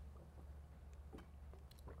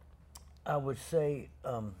 I would say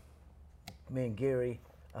me and Gary.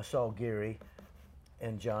 I saw Gary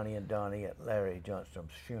and Johnny and Donnie at Larry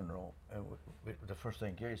Johnstone's funeral, and the first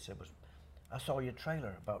thing Gary said was, "I saw your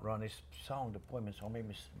trailer about Ronnie's song, The Appointment Song,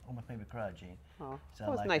 almost made me cry, Gene." Oh, that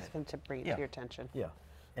was nice of him to bring it to your attention. Yeah,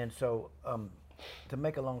 and so to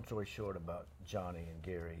make a long story short about Johnny and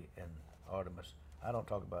Gary and Artemis, I don't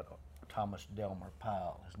talk about Thomas Delmer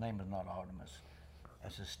Powell. His name is not Artemis.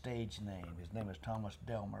 That's his stage name. His name is Thomas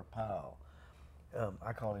Delmer Powell.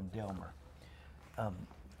 I call him Delmer.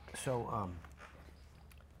 So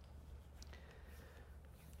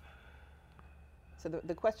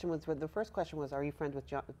the question was, the first question was, are you friends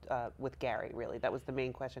with Gary? Really, that was the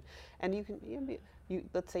main question. And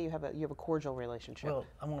let's say you have a cordial relationship. Well,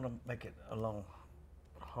 I want to make it a long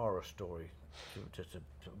horror story, just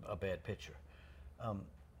a bad picture.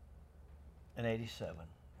 In '87,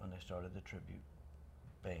 when they started the tribute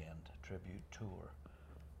tour,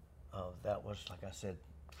 that was, like I said,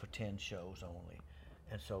 for 10 shows only,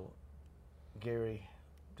 and so Gary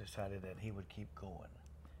decided that he would keep going,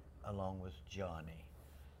 along with Johnny,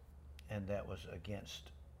 and that was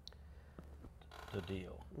against the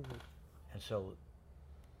deal. And so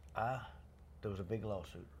there was a big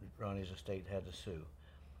lawsuit. Ronnie's estate had to sue,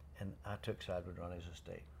 and I took side with Ronnie's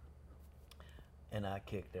estate, and I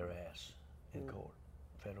kicked their ass in court,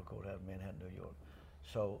 federal courthouse in Manhattan, New York.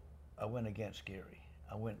 So I went against Gary.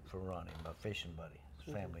 I went for Ronnie, my fishing buddy,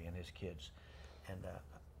 his family and his kids, and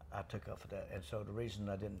I took up for that. And so the reason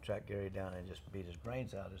I didn't track Gary down and just beat his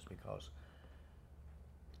brains out is because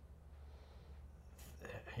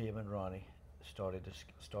him and Ronnie started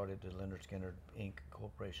the Leonard Skinner Inc.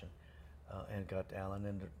 Corporation, and got Alan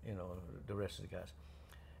and the rest of the guys.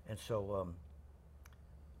 And so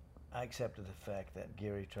I accepted the fact that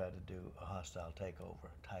Gary tried to do a hostile takeover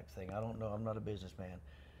type thing. I don't know. I'm not a businessman,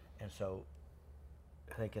 and so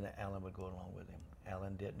thinking that Alan would go along with him.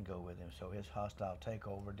 Alan didn't go with him, so his hostile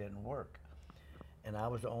takeover didn't work. And I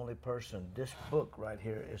was the only person. This book right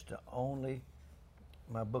here is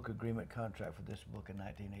my book agreement contract for this book in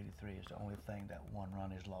 1983 is the only thing that won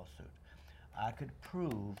Ronnie's lawsuit. I could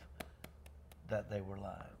prove that they were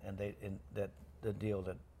lying, and that the deal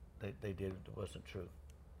that they did wasn't true.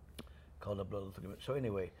 Called a blood agreement. So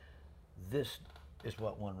anyway, this is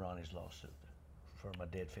what won Ronnie's lawsuit for my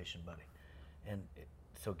dead fishing buddy. And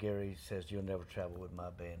so Gary says, "You'll never travel with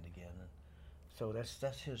my band again." And so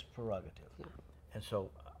that's his prerogative. Yeah. And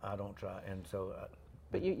so I don't try. And so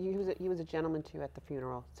But he was a gentleman too at the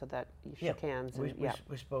funeral, so that you shook hands. We, And, we,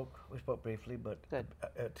 we spoke briefly, but Good.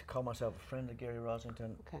 To call myself a friend of Gary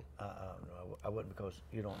Rosington, Okay. no, I wouldn't, because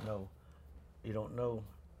you don't know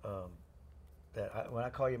that when I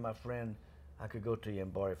call you my friend, I could go to you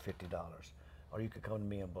and borrow $50, or you could come to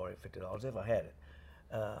me and borrow $50 if I had it.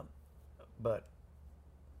 But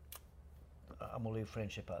I'm gonna leave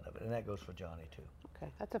friendship out of it, and that goes for Johnny too.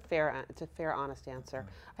 Okay, that's it's a fair, honest answer.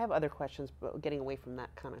 I have other questions, but getting away from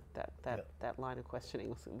that kind of that line of questioning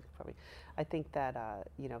was probably. I think that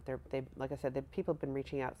you know, they like I said, people have been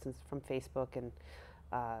reaching out from Facebook, and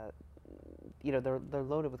you know, they're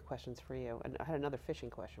loaded with questions for you. And I had another fishing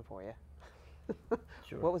question for you.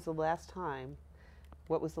 Sure. What was the last time?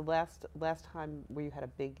 What was the last time where you had a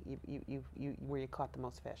big where you caught the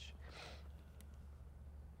most fish?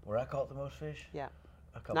 Where I caught the most fish? Yeah.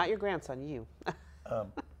 Not your grandson, you. A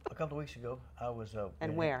couple of weeks ago, I was.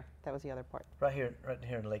 And where? That was the other part. Right here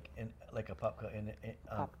in Lake Apopka in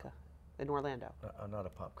Apopka, in Orlando. not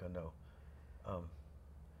Apopka, no. I'm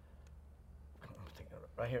thinking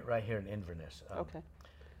right here in Inverness. Okay.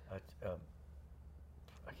 I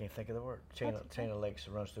can't think of the word. Chain of lakes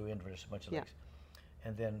that runs through Inverness, a bunch of lakes.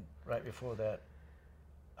 And then right before that,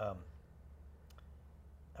 I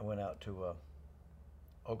went out to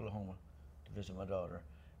Oklahoma to visit my daughter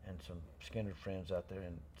and some Skinner friends out there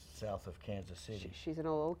in south of Kansas City. She's an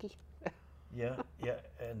old Okie? Yeah,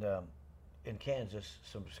 and in Kansas,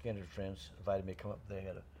 some Skinner friends invited me to come up. They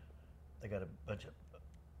got a bunch of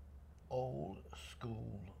old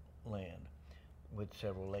school land with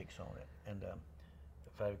several lakes on it, and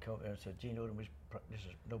if I would come up there and said, Gene Odom,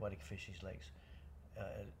 nobody can fish these lakes,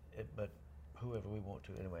 but whoever we want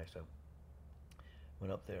to anyway. So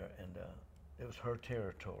went up there, and it was her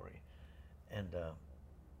territory, and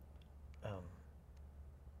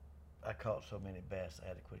I caught so many bass I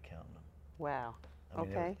had to quit counting them. Wow. I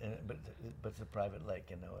mean, okay. But it's a private lake,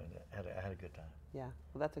 you know, and I had a good time. Yeah.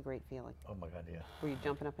 Well, that's a great feeling. Oh my God, yeah. Were you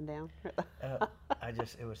jumping up and down? It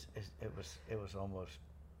was almost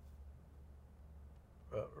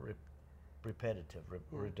repetitive,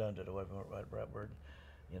 redundant, or whatever, right word,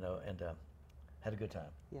 you know, and had a good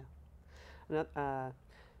time. Yeah.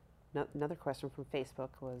 Another question from Facebook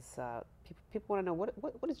was people want to know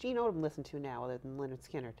what does Gene Odom listen to now other than Lynyrd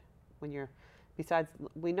Skynyrd? When you're besides,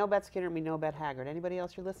 we know about Skinner, we know about Haggard. Anybody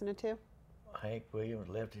else you're listening to? Hank Williams,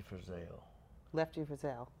 Lefty Frizzell. Lefty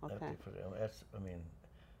Frizzell. Okay. Lefty Frizzell. That's, I mean,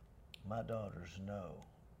 my daughters know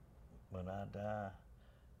when I die,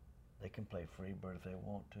 they can play Freebird if they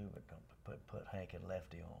want to, but don't put Hank and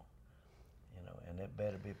Lefty on, you know, and it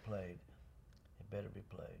better be played. It better be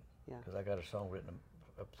played. Yeah. Because I got a song written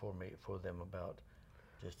for them about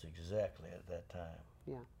just exactly at that time.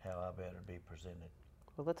 Yeah. How I better be presented.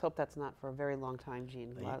 Well, let's hope that's not for a very long time,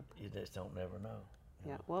 Gene. You just don't never know.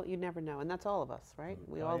 Yeah. Well, you never know, and that's all of us, right?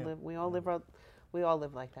 We Oh, all yeah. live. We all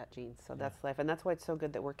live like that, Gene. So that's life, and that's why it's so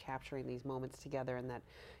good that we're capturing these moments together, and that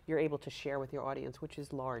you're able to share with your audience, which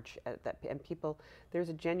is large. And people, there's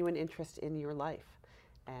a genuine interest in your life,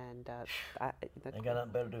 and Ain't got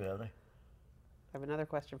nothing better to do, have they? I have another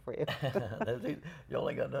question for you. You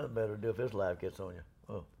ain't got nothing better to do if this life gets on you.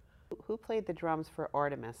 Oh. Who played the drums for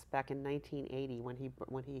Artemis back in 1980 when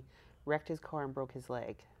he wrecked his car and broke his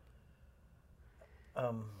leg?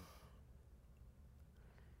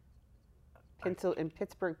 In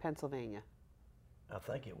Pittsburgh, Pennsylvania. I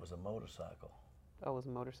think it was a motorcycle. Oh, it was a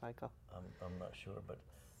motorcycle. I'm not sure, but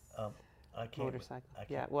I can't. Motorcycle. I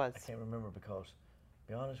can't, Yeah, it was. I can't remember because, to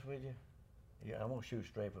be honest with you, I'm gonna shoot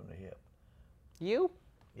straight from the hip. You?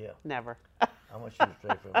 Yeah. Never. I'm gonna shoot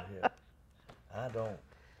straight from the hip.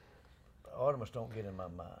 Artemis don't get in my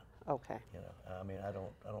mind. Okay. You know, I mean, I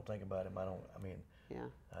don't think about him. Yeah.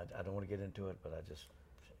 I don't want to get into it, but I just.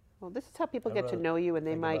 Well, this is how people I'd get to rather know you, and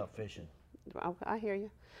they think might. about fishing. I hear you,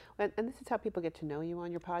 and this is how people get to know you on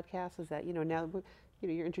your podcast. Is that now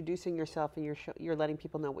you're introducing yourself and you're letting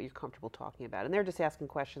people know what you're comfortable talking about, and they're just asking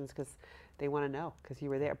questions because they want to know because you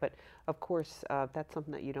were there. But of course, that's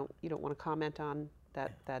something that you don't want to comment on.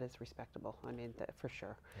 That is respectable. I mean, for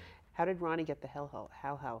sure. Yeah. How did Ronnie get the Hell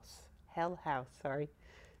House? Sorry.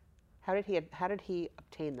 How did he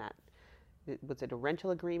obtain that? Was it a rental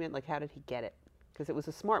agreement? Like, how did he get it? Because it was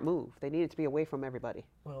a smart move. They needed to be away from everybody.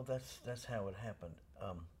 Well, that's how it happened.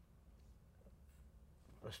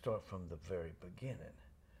 Let's start from the very beginning.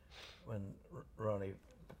 When Ronnie,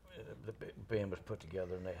 the band was put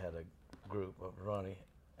together, and they had a group of Ronnie,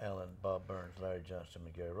 Allen, Bob Burns, Larry Johnston,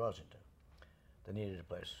 and Gary Rosington. They needed a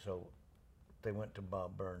place, so they went to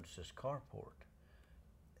Bob Burns' carport,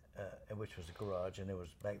 which was a garage, and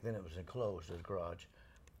back then it was enclosed as a garage,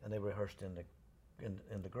 and they rehearsed in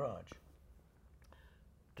the garage.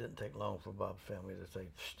 didn't take long for Bob's family to say,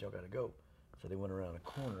 y'all got to go. So they went around a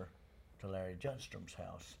corner to Larry Johnstrom's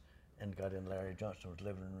house and got in Larry Johnstrom's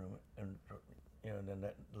living room. And, and then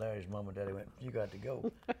Larry's mom and daddy went, you got to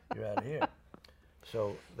go. You're out of here.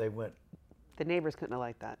 So they went. The neighbors couldn't have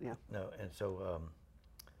liked that, yeah. No, and so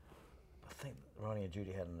I think Ronnie and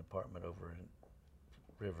Judy had an apartment over in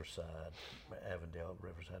Riverside, Avondale,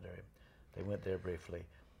 Riverside area. They went there briefly.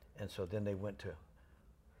 And so then they went to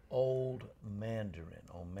Old Mandarin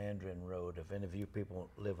on Mandarin Road. If any of you people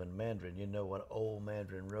live in Mandarin, you know what Old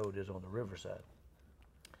Mandarin Road is on the riverside.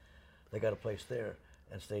 They got a place there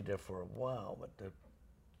and stayed there for a while, but the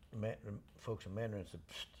folks in Mandarin said,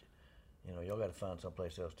 y'all got to find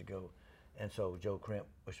someplace else to go. And so Joe Crimp,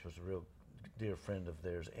 which was a real dear friend of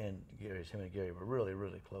theirs, and Gary's, him and Gary were really,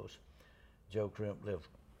 really close. Joe Crimp lived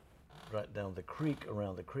right down the creek,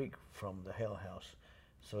 around the creek from the Hell House.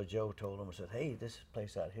 So Joe told him and said, hey, this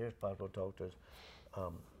place out here is possible to talk to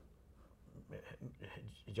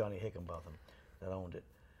Johnny Hickenbotham that owned it.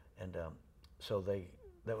 And so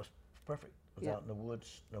that was perfect. It was out in the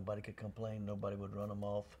woods. Nobody could complain. Nobody would run them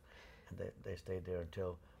off. And they stayed there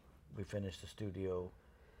until we finished the studio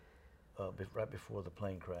right before the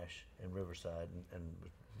plane crash in Riverside, and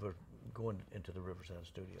we're going into the Riverside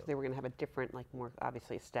studio. So they were going to have a different, like more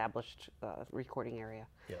obviously established recording area.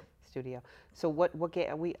 Yep. Studio. So what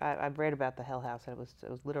I've read about the Hell House, and it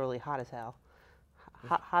was literally hot as hell.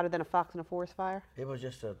 Hotter than a fox in a forest fire? It was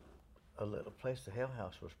just a little place. The Hell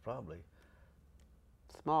House was probably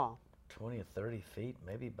small. 20 or 30 feet,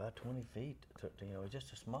 maybe about 20 feet.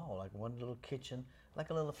 Just a small, like one little kitchen, like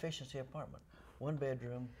a little efficiency apartment. One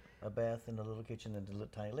bedroom, a bath, and a little kitchen, and a little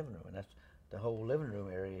tiny living room. And that's the whole living room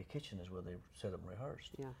area. Kitchen is where they set up and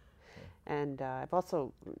rehearsed. Yeah. And I've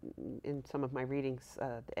also, in some of my readings,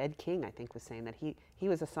 Ed King, I think, was saying that he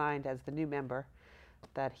was assigned as the new member,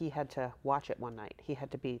 that he had to watch it one night. He had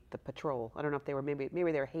to be the patrol. I don't know if they were maybe they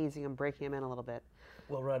were hazing him, breaking him in a little bit.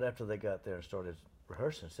 Well, right after they got there and started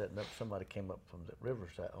rehearsing, setting up, somebody came up from the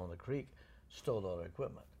riverside on the creek, stole all their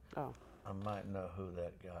equipment. Oh. I might know who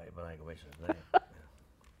that guy, but I ain't gonna mention his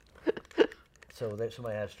name. So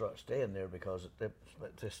somebody had to start staying there because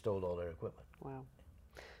they stole all their equipment. Wow.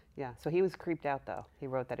 Yeah, so he was creeped out, though. He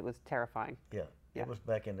wrote that it was terrifying. Yeah, it was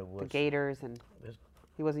back in the woods. The gators, and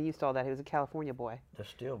he wasn't used to all that. He was a California boy. There's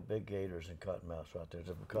still big gators and cottonmouths right there. There's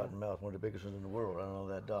a cottonmouth, one of the biggest ones in the world, right on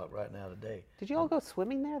that dock right now today. Did you all go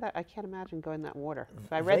swimming there? I can't imagine going in that water.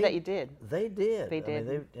 I read that you did. They did. They did.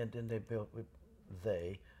 I mean, and then they built,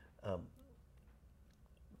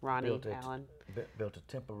 Ronnie, Allen. Built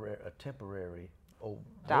a temporary old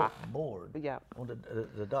dock board. Yeah. Well,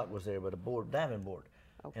 the dock was there, but a diving board.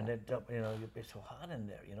 Okay. And then, it's so hot in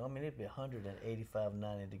there, I mean, it'd be 185,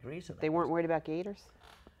 90 degrees in there. They weren't worried about gators?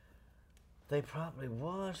 They probably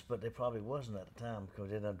was, but they probably wasn't at the time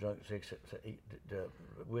because they didn't have drunk the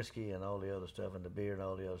whiskey and all the other stuff and the beer and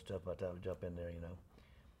all the other stuff by the time we jump in there,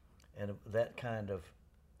 And that kind of,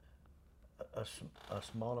 a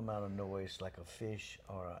small amount of noise like a fish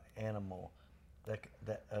or an animal, that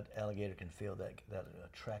an alligator can feel, that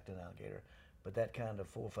attract an alligator. But that kind of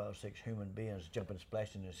 4, 5, 6 human beings jumping,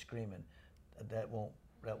 splashing, and screaming, that won't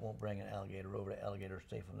bring an alligator over. The alligator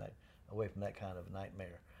stay away from that kind of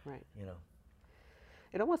nightmare. Right.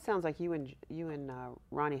 It almost sounds like you and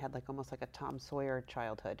Ronnie had almost like a Tom Sawyer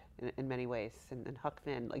childhood in many ways, and Huck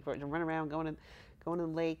Finn, like run around going in the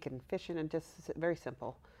lake and fishing, and just very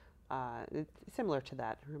simple. It's similar to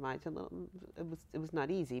that. It reminds a little. It was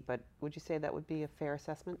not easy, but would you say that would be a fair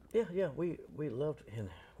assessment? Yeah. We loved, and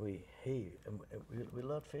we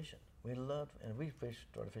loved fishing. We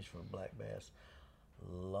started fishing for black bass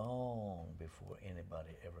long before anybody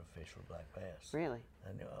ever fished for black bass. Really?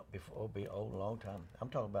 And a long time. I'm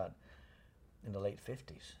talking about in the late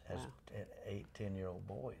 50s as 8, 10-year-old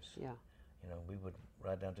boys. Yeah. We would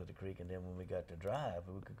ride down to the creek, and then when we got to drive,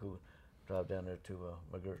 we could go drive down there to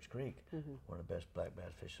McGurk's Creek, one of the best black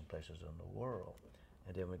bass fishing places in the world.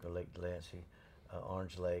 And then we'd go Lake Delancey,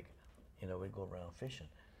 Orange Lake, we'd go around fishing.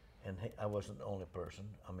 And I wasn't the only person.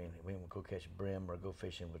 I mean, we would go catch brim or go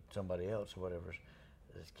fishing with somebody else or whatever,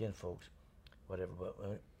 as kin folks, whatever.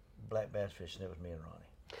 But black bass fishing, it was me and Ronnie.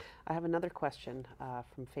 I have another question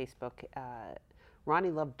from Facebook.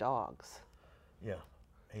 Ronnie loved dogs. Yeah,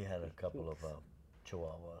 he had a couple of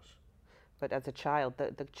chihuahuas. But as a child,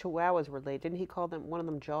 the chihuahuas were laid. Didn't he call one of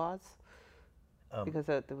them Jaws? Because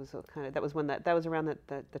there was a kind of that was around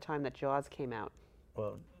the time that Jaws came out.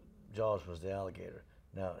 Well, Jaws was the alligator.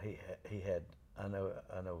 Now he had I know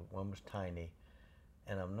one was tiny,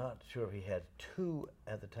 and I'm not sure if he had 2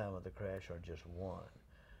 at the time of the crash or just 1,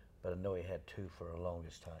 but I know he had 2 for the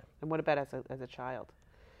longest time. And what about as a child?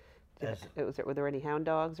 Were there any hound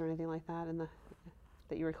dogs or anything like that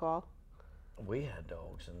that you recall? We had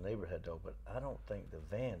dogs, and the neighbor had dogs, but I don't think the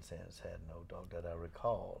Van Zants had no dog that I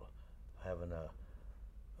recall having a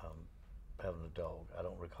dog. I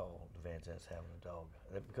don't recall the Van Zants having a dog.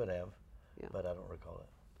 They could have, Yeah. but I don't recall it.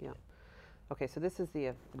 Yeah. Okay, so this is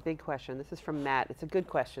the big question. This is from Matt. It's a good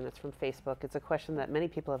question. It's from Facebook. It's a question that many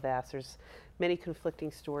people have asked. There's many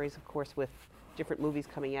conflicting stories, of course, with different movies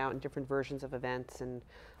coming out and different versions of events. And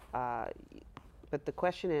but the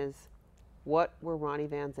question is, what were Ronnie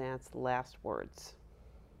Van Zant's last words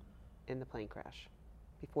in the plane crash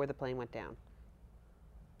before the plane went down?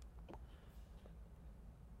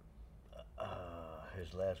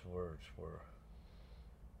 His last words were,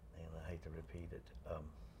 and I hate to repeat it.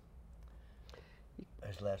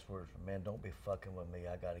 His last words were, "Man, don't be fucking with me.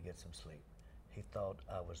 I got to get some sleep." He thought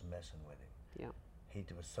I was messing with him. Yeah. He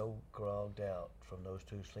was so grogged out from those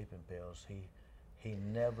 2 sleeping pills. He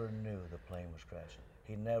never knew the plane was crashing.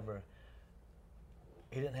 He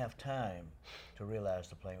didn't have time to realize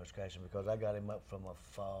the plane was crashing because I got him up from a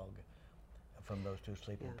fog from those 2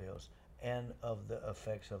 sleeping pills and of the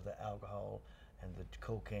effects of the alcohol and the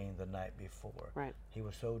cocaine the night before. Right. He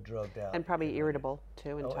was so drugged out. And probably irritable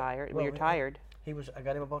too, and tired. Well, You're tired. I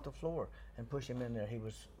got him up off the floor and pushed him in there.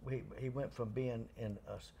 He went from being in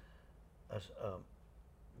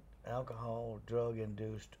alcohol,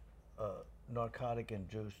 drug-induced,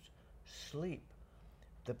 narcotic-induced sleep.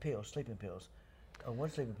 The pills, sleeping pills. One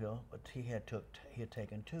sleeping pill, but he had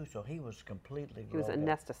taken 2, so he was completely. He was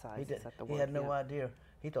anesthetized. He had no idea.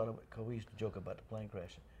 He thought, because we used to joke about the plane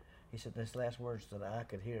crashing. He said his last words that I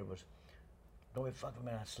could hear was, "Don't be fucking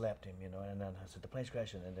man." I slapped him, and then I said, "The plane's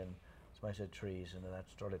crashing," and then somebody said trees, and then I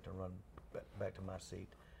started to run back to my seat.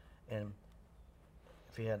 And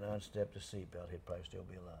if he hadn't unstepped his seatbelt, he'd probably still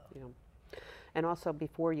be alive. Yeah. And also,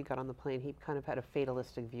 before you got on the plane, he kind of had a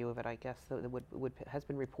fatalistic view of it, I guess. That has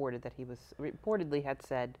been reported that he reportedly had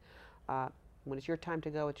said, "When it's your time to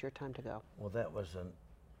go, it's your time to go." Well, that was an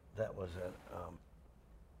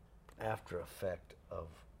after effect of,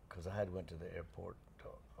 because I had went to the airport to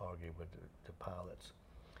argue with the pilots.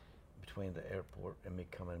 Between the airport and me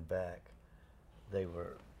coming back, the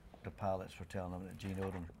pilots were telling them that Gene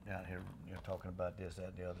Odom out here, talking about this, that,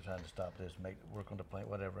 and the other, trying to stop this, work on the plane,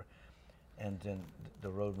 whatever. And then the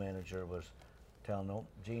road manager was telling them,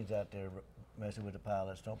 Gene's out there messing with the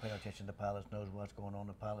pilots. Don't pay no attention. The pilots knows what's going on.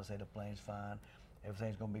 The pilots say the plane's fine.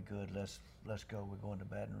 Everything's going to be good. Let's go. We're going to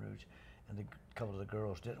Baton Rouge. And a couple of the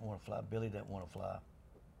girls didn't want to fly. Billy didn't want to fly.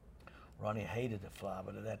 Ronnie hated to fly,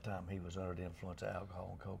 but at that time he was under the influence of alcohol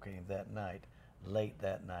and cocaine that night, late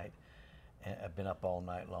that night, and I've been up all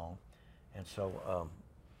night long. And so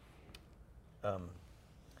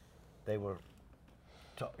they were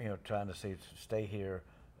trying to say, "Stay here.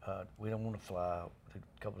 We don't want to fly."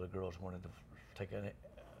 A couple of the girls wanted to take a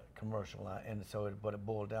commercial line, and so what it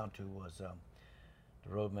boiled down to was the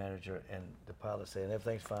road manager and the pilot saying,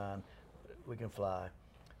 "Everything's fine. We can fly.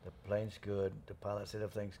 The plane's good." The pilot said,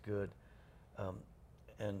 "Everything's good.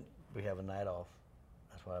 And we have a night off."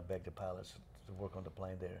 That's why I begged the pilots to work on the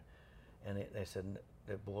plane there. And they said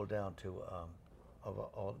it boiled down to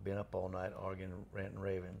being up all night, arguing, ranting,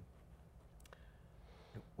 raving.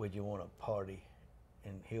 Would you want to party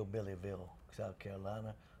in Hillbillyville, South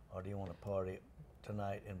Carolina, or do you want to party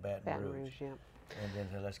tonight in Baton Rouge? Yeah. And then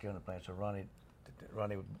said, "Let's get on the plane." So Ronnie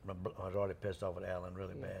was already pissed off at Alan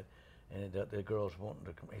really bad. And the girls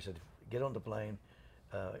wanted to, he said, "Get on the plane.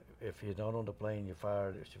 If you're not on the plane, you're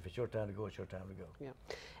fired. If it's your time to go, it's your time to go." Yeah.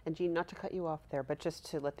 And Gene, not to cut you off there, but just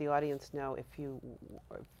to let the audience know, if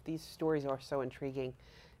these stories are so intriguing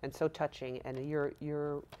and so touching, and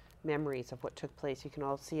your memories of what took place, you can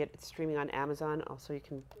all see it. It's streaming on Amazon. Also, you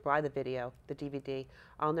can buy the video, the DVD.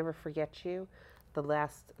 I'll Never Forget You, the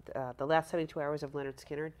last 72 hours of Leonard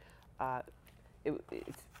Skinner.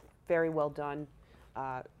 It's very well done.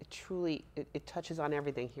 It touches on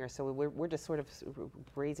everything here. So we're just sort of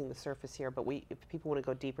raising the surface here, but if people want to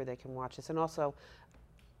go deeper, they can watch this. And also,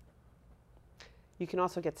 you can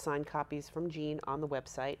also get signed copies from Gene on the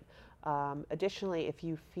website. Additionally, if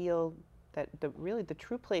you feel that the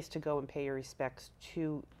true place to go and pay your respects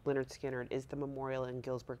to Leonard Skinner is the memorial in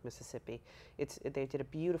Gillsburg, Mississippi. They did a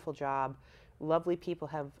beautiful job. Lovely people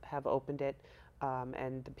have opened it.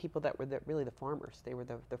 And the people that were really the farmers, they were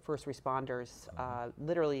the first responders.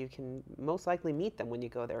 Literally, you can most likely meet them when you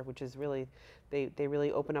go there, which is really, they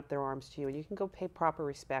really open up their arms to you. And you can go pay proper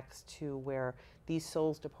respects to where these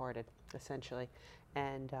souls departed, essentially.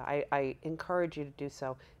 And I encourage you to do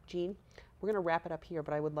so. Gene, we're going to wrap it up here,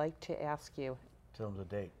 but I would like to ask you. Tell them the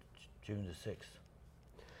date, June the 6th.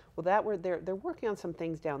 Well, they're working on some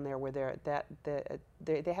things down there where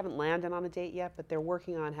they haven't landed on a date yet, but they're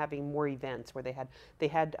working on having more events where they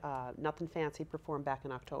had Nothing Fancy perform back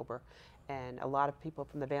in October, and a lot of people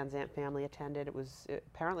from the Van Zant family attended. It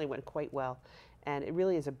apparently went quite well, and it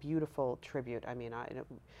really is a beautiful tribute. I mean,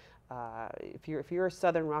 if you're a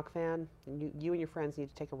Southern rock fan, you and your friends need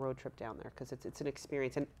to take a road trip down there because it's an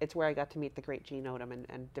experience, and it's where I got to meet the great Gene Odom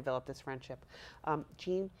and develop this friendship.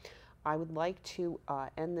 Gene, I would like to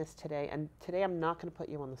end this today, and today I'm not going to put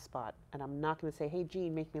you on the spot, and I'm not going to say, hey,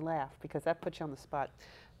 Gene, make me laugh, because that puts you on the spot.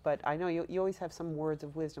 But I know you always have some words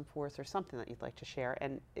of wisdom for us or something that you'd like to share,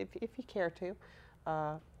 and if you care to,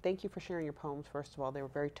 thank you for sharing your poems, first of all. They were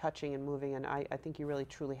very touching and moving, and I think you really,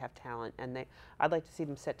 truly have talent, and I'd like to see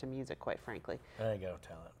them set to music, quite frankly. I ain't got no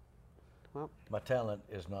talent. Well, my talent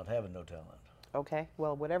is not having no talent. Okay,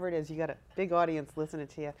 well, whatever it is, you got a big audience listening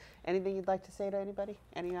to you. Anything you'd like to say to anybody?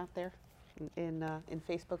 Any out there in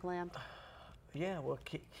Facebook land? Yeah, well,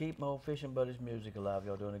 keep my old Fishing Buddies music alive.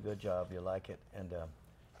 Y'all doing a good job. You like it, and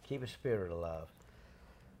keep a spirit alive.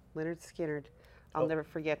 Leonard Skinnard, I'll never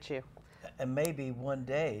forget you. And maybe one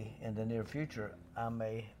day in the near future, I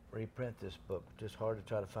may reprint this book. Just hard to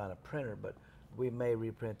try to find a printer, but we may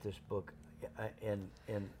reprint this book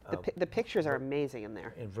the pictures are amazing in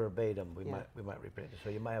there. In verbatim, we might reprint it. So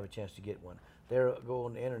you might have a chance to get one. They're go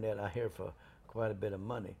on the internet, I hear, for quite a bit of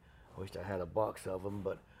money. I wish I had a box of them,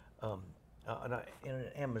 but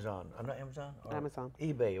Amazon, not Amazon, or Amazon,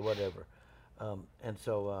 eBay, or whatever. And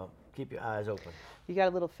so keep your eyes open. You got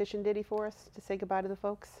a little fishing ditty for us to say goodbye to the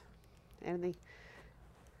folks? Anything?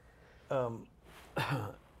 Got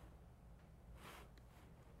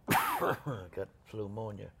flu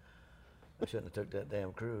pneumonia. I shouldn't have took that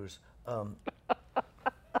damn cruise. But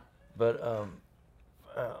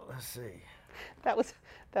let's see. That was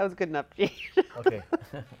good enough, Gene. Okay.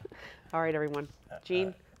 All right, everyone.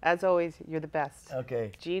 Gene, as always, you're the best.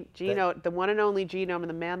 Okay. Gene, the one and only Gene Odom,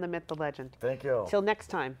 the man, the myth, the legend. Thank you. Till next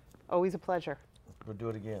time. Always a pleasure. We'll do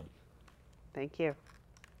it again. Thank you.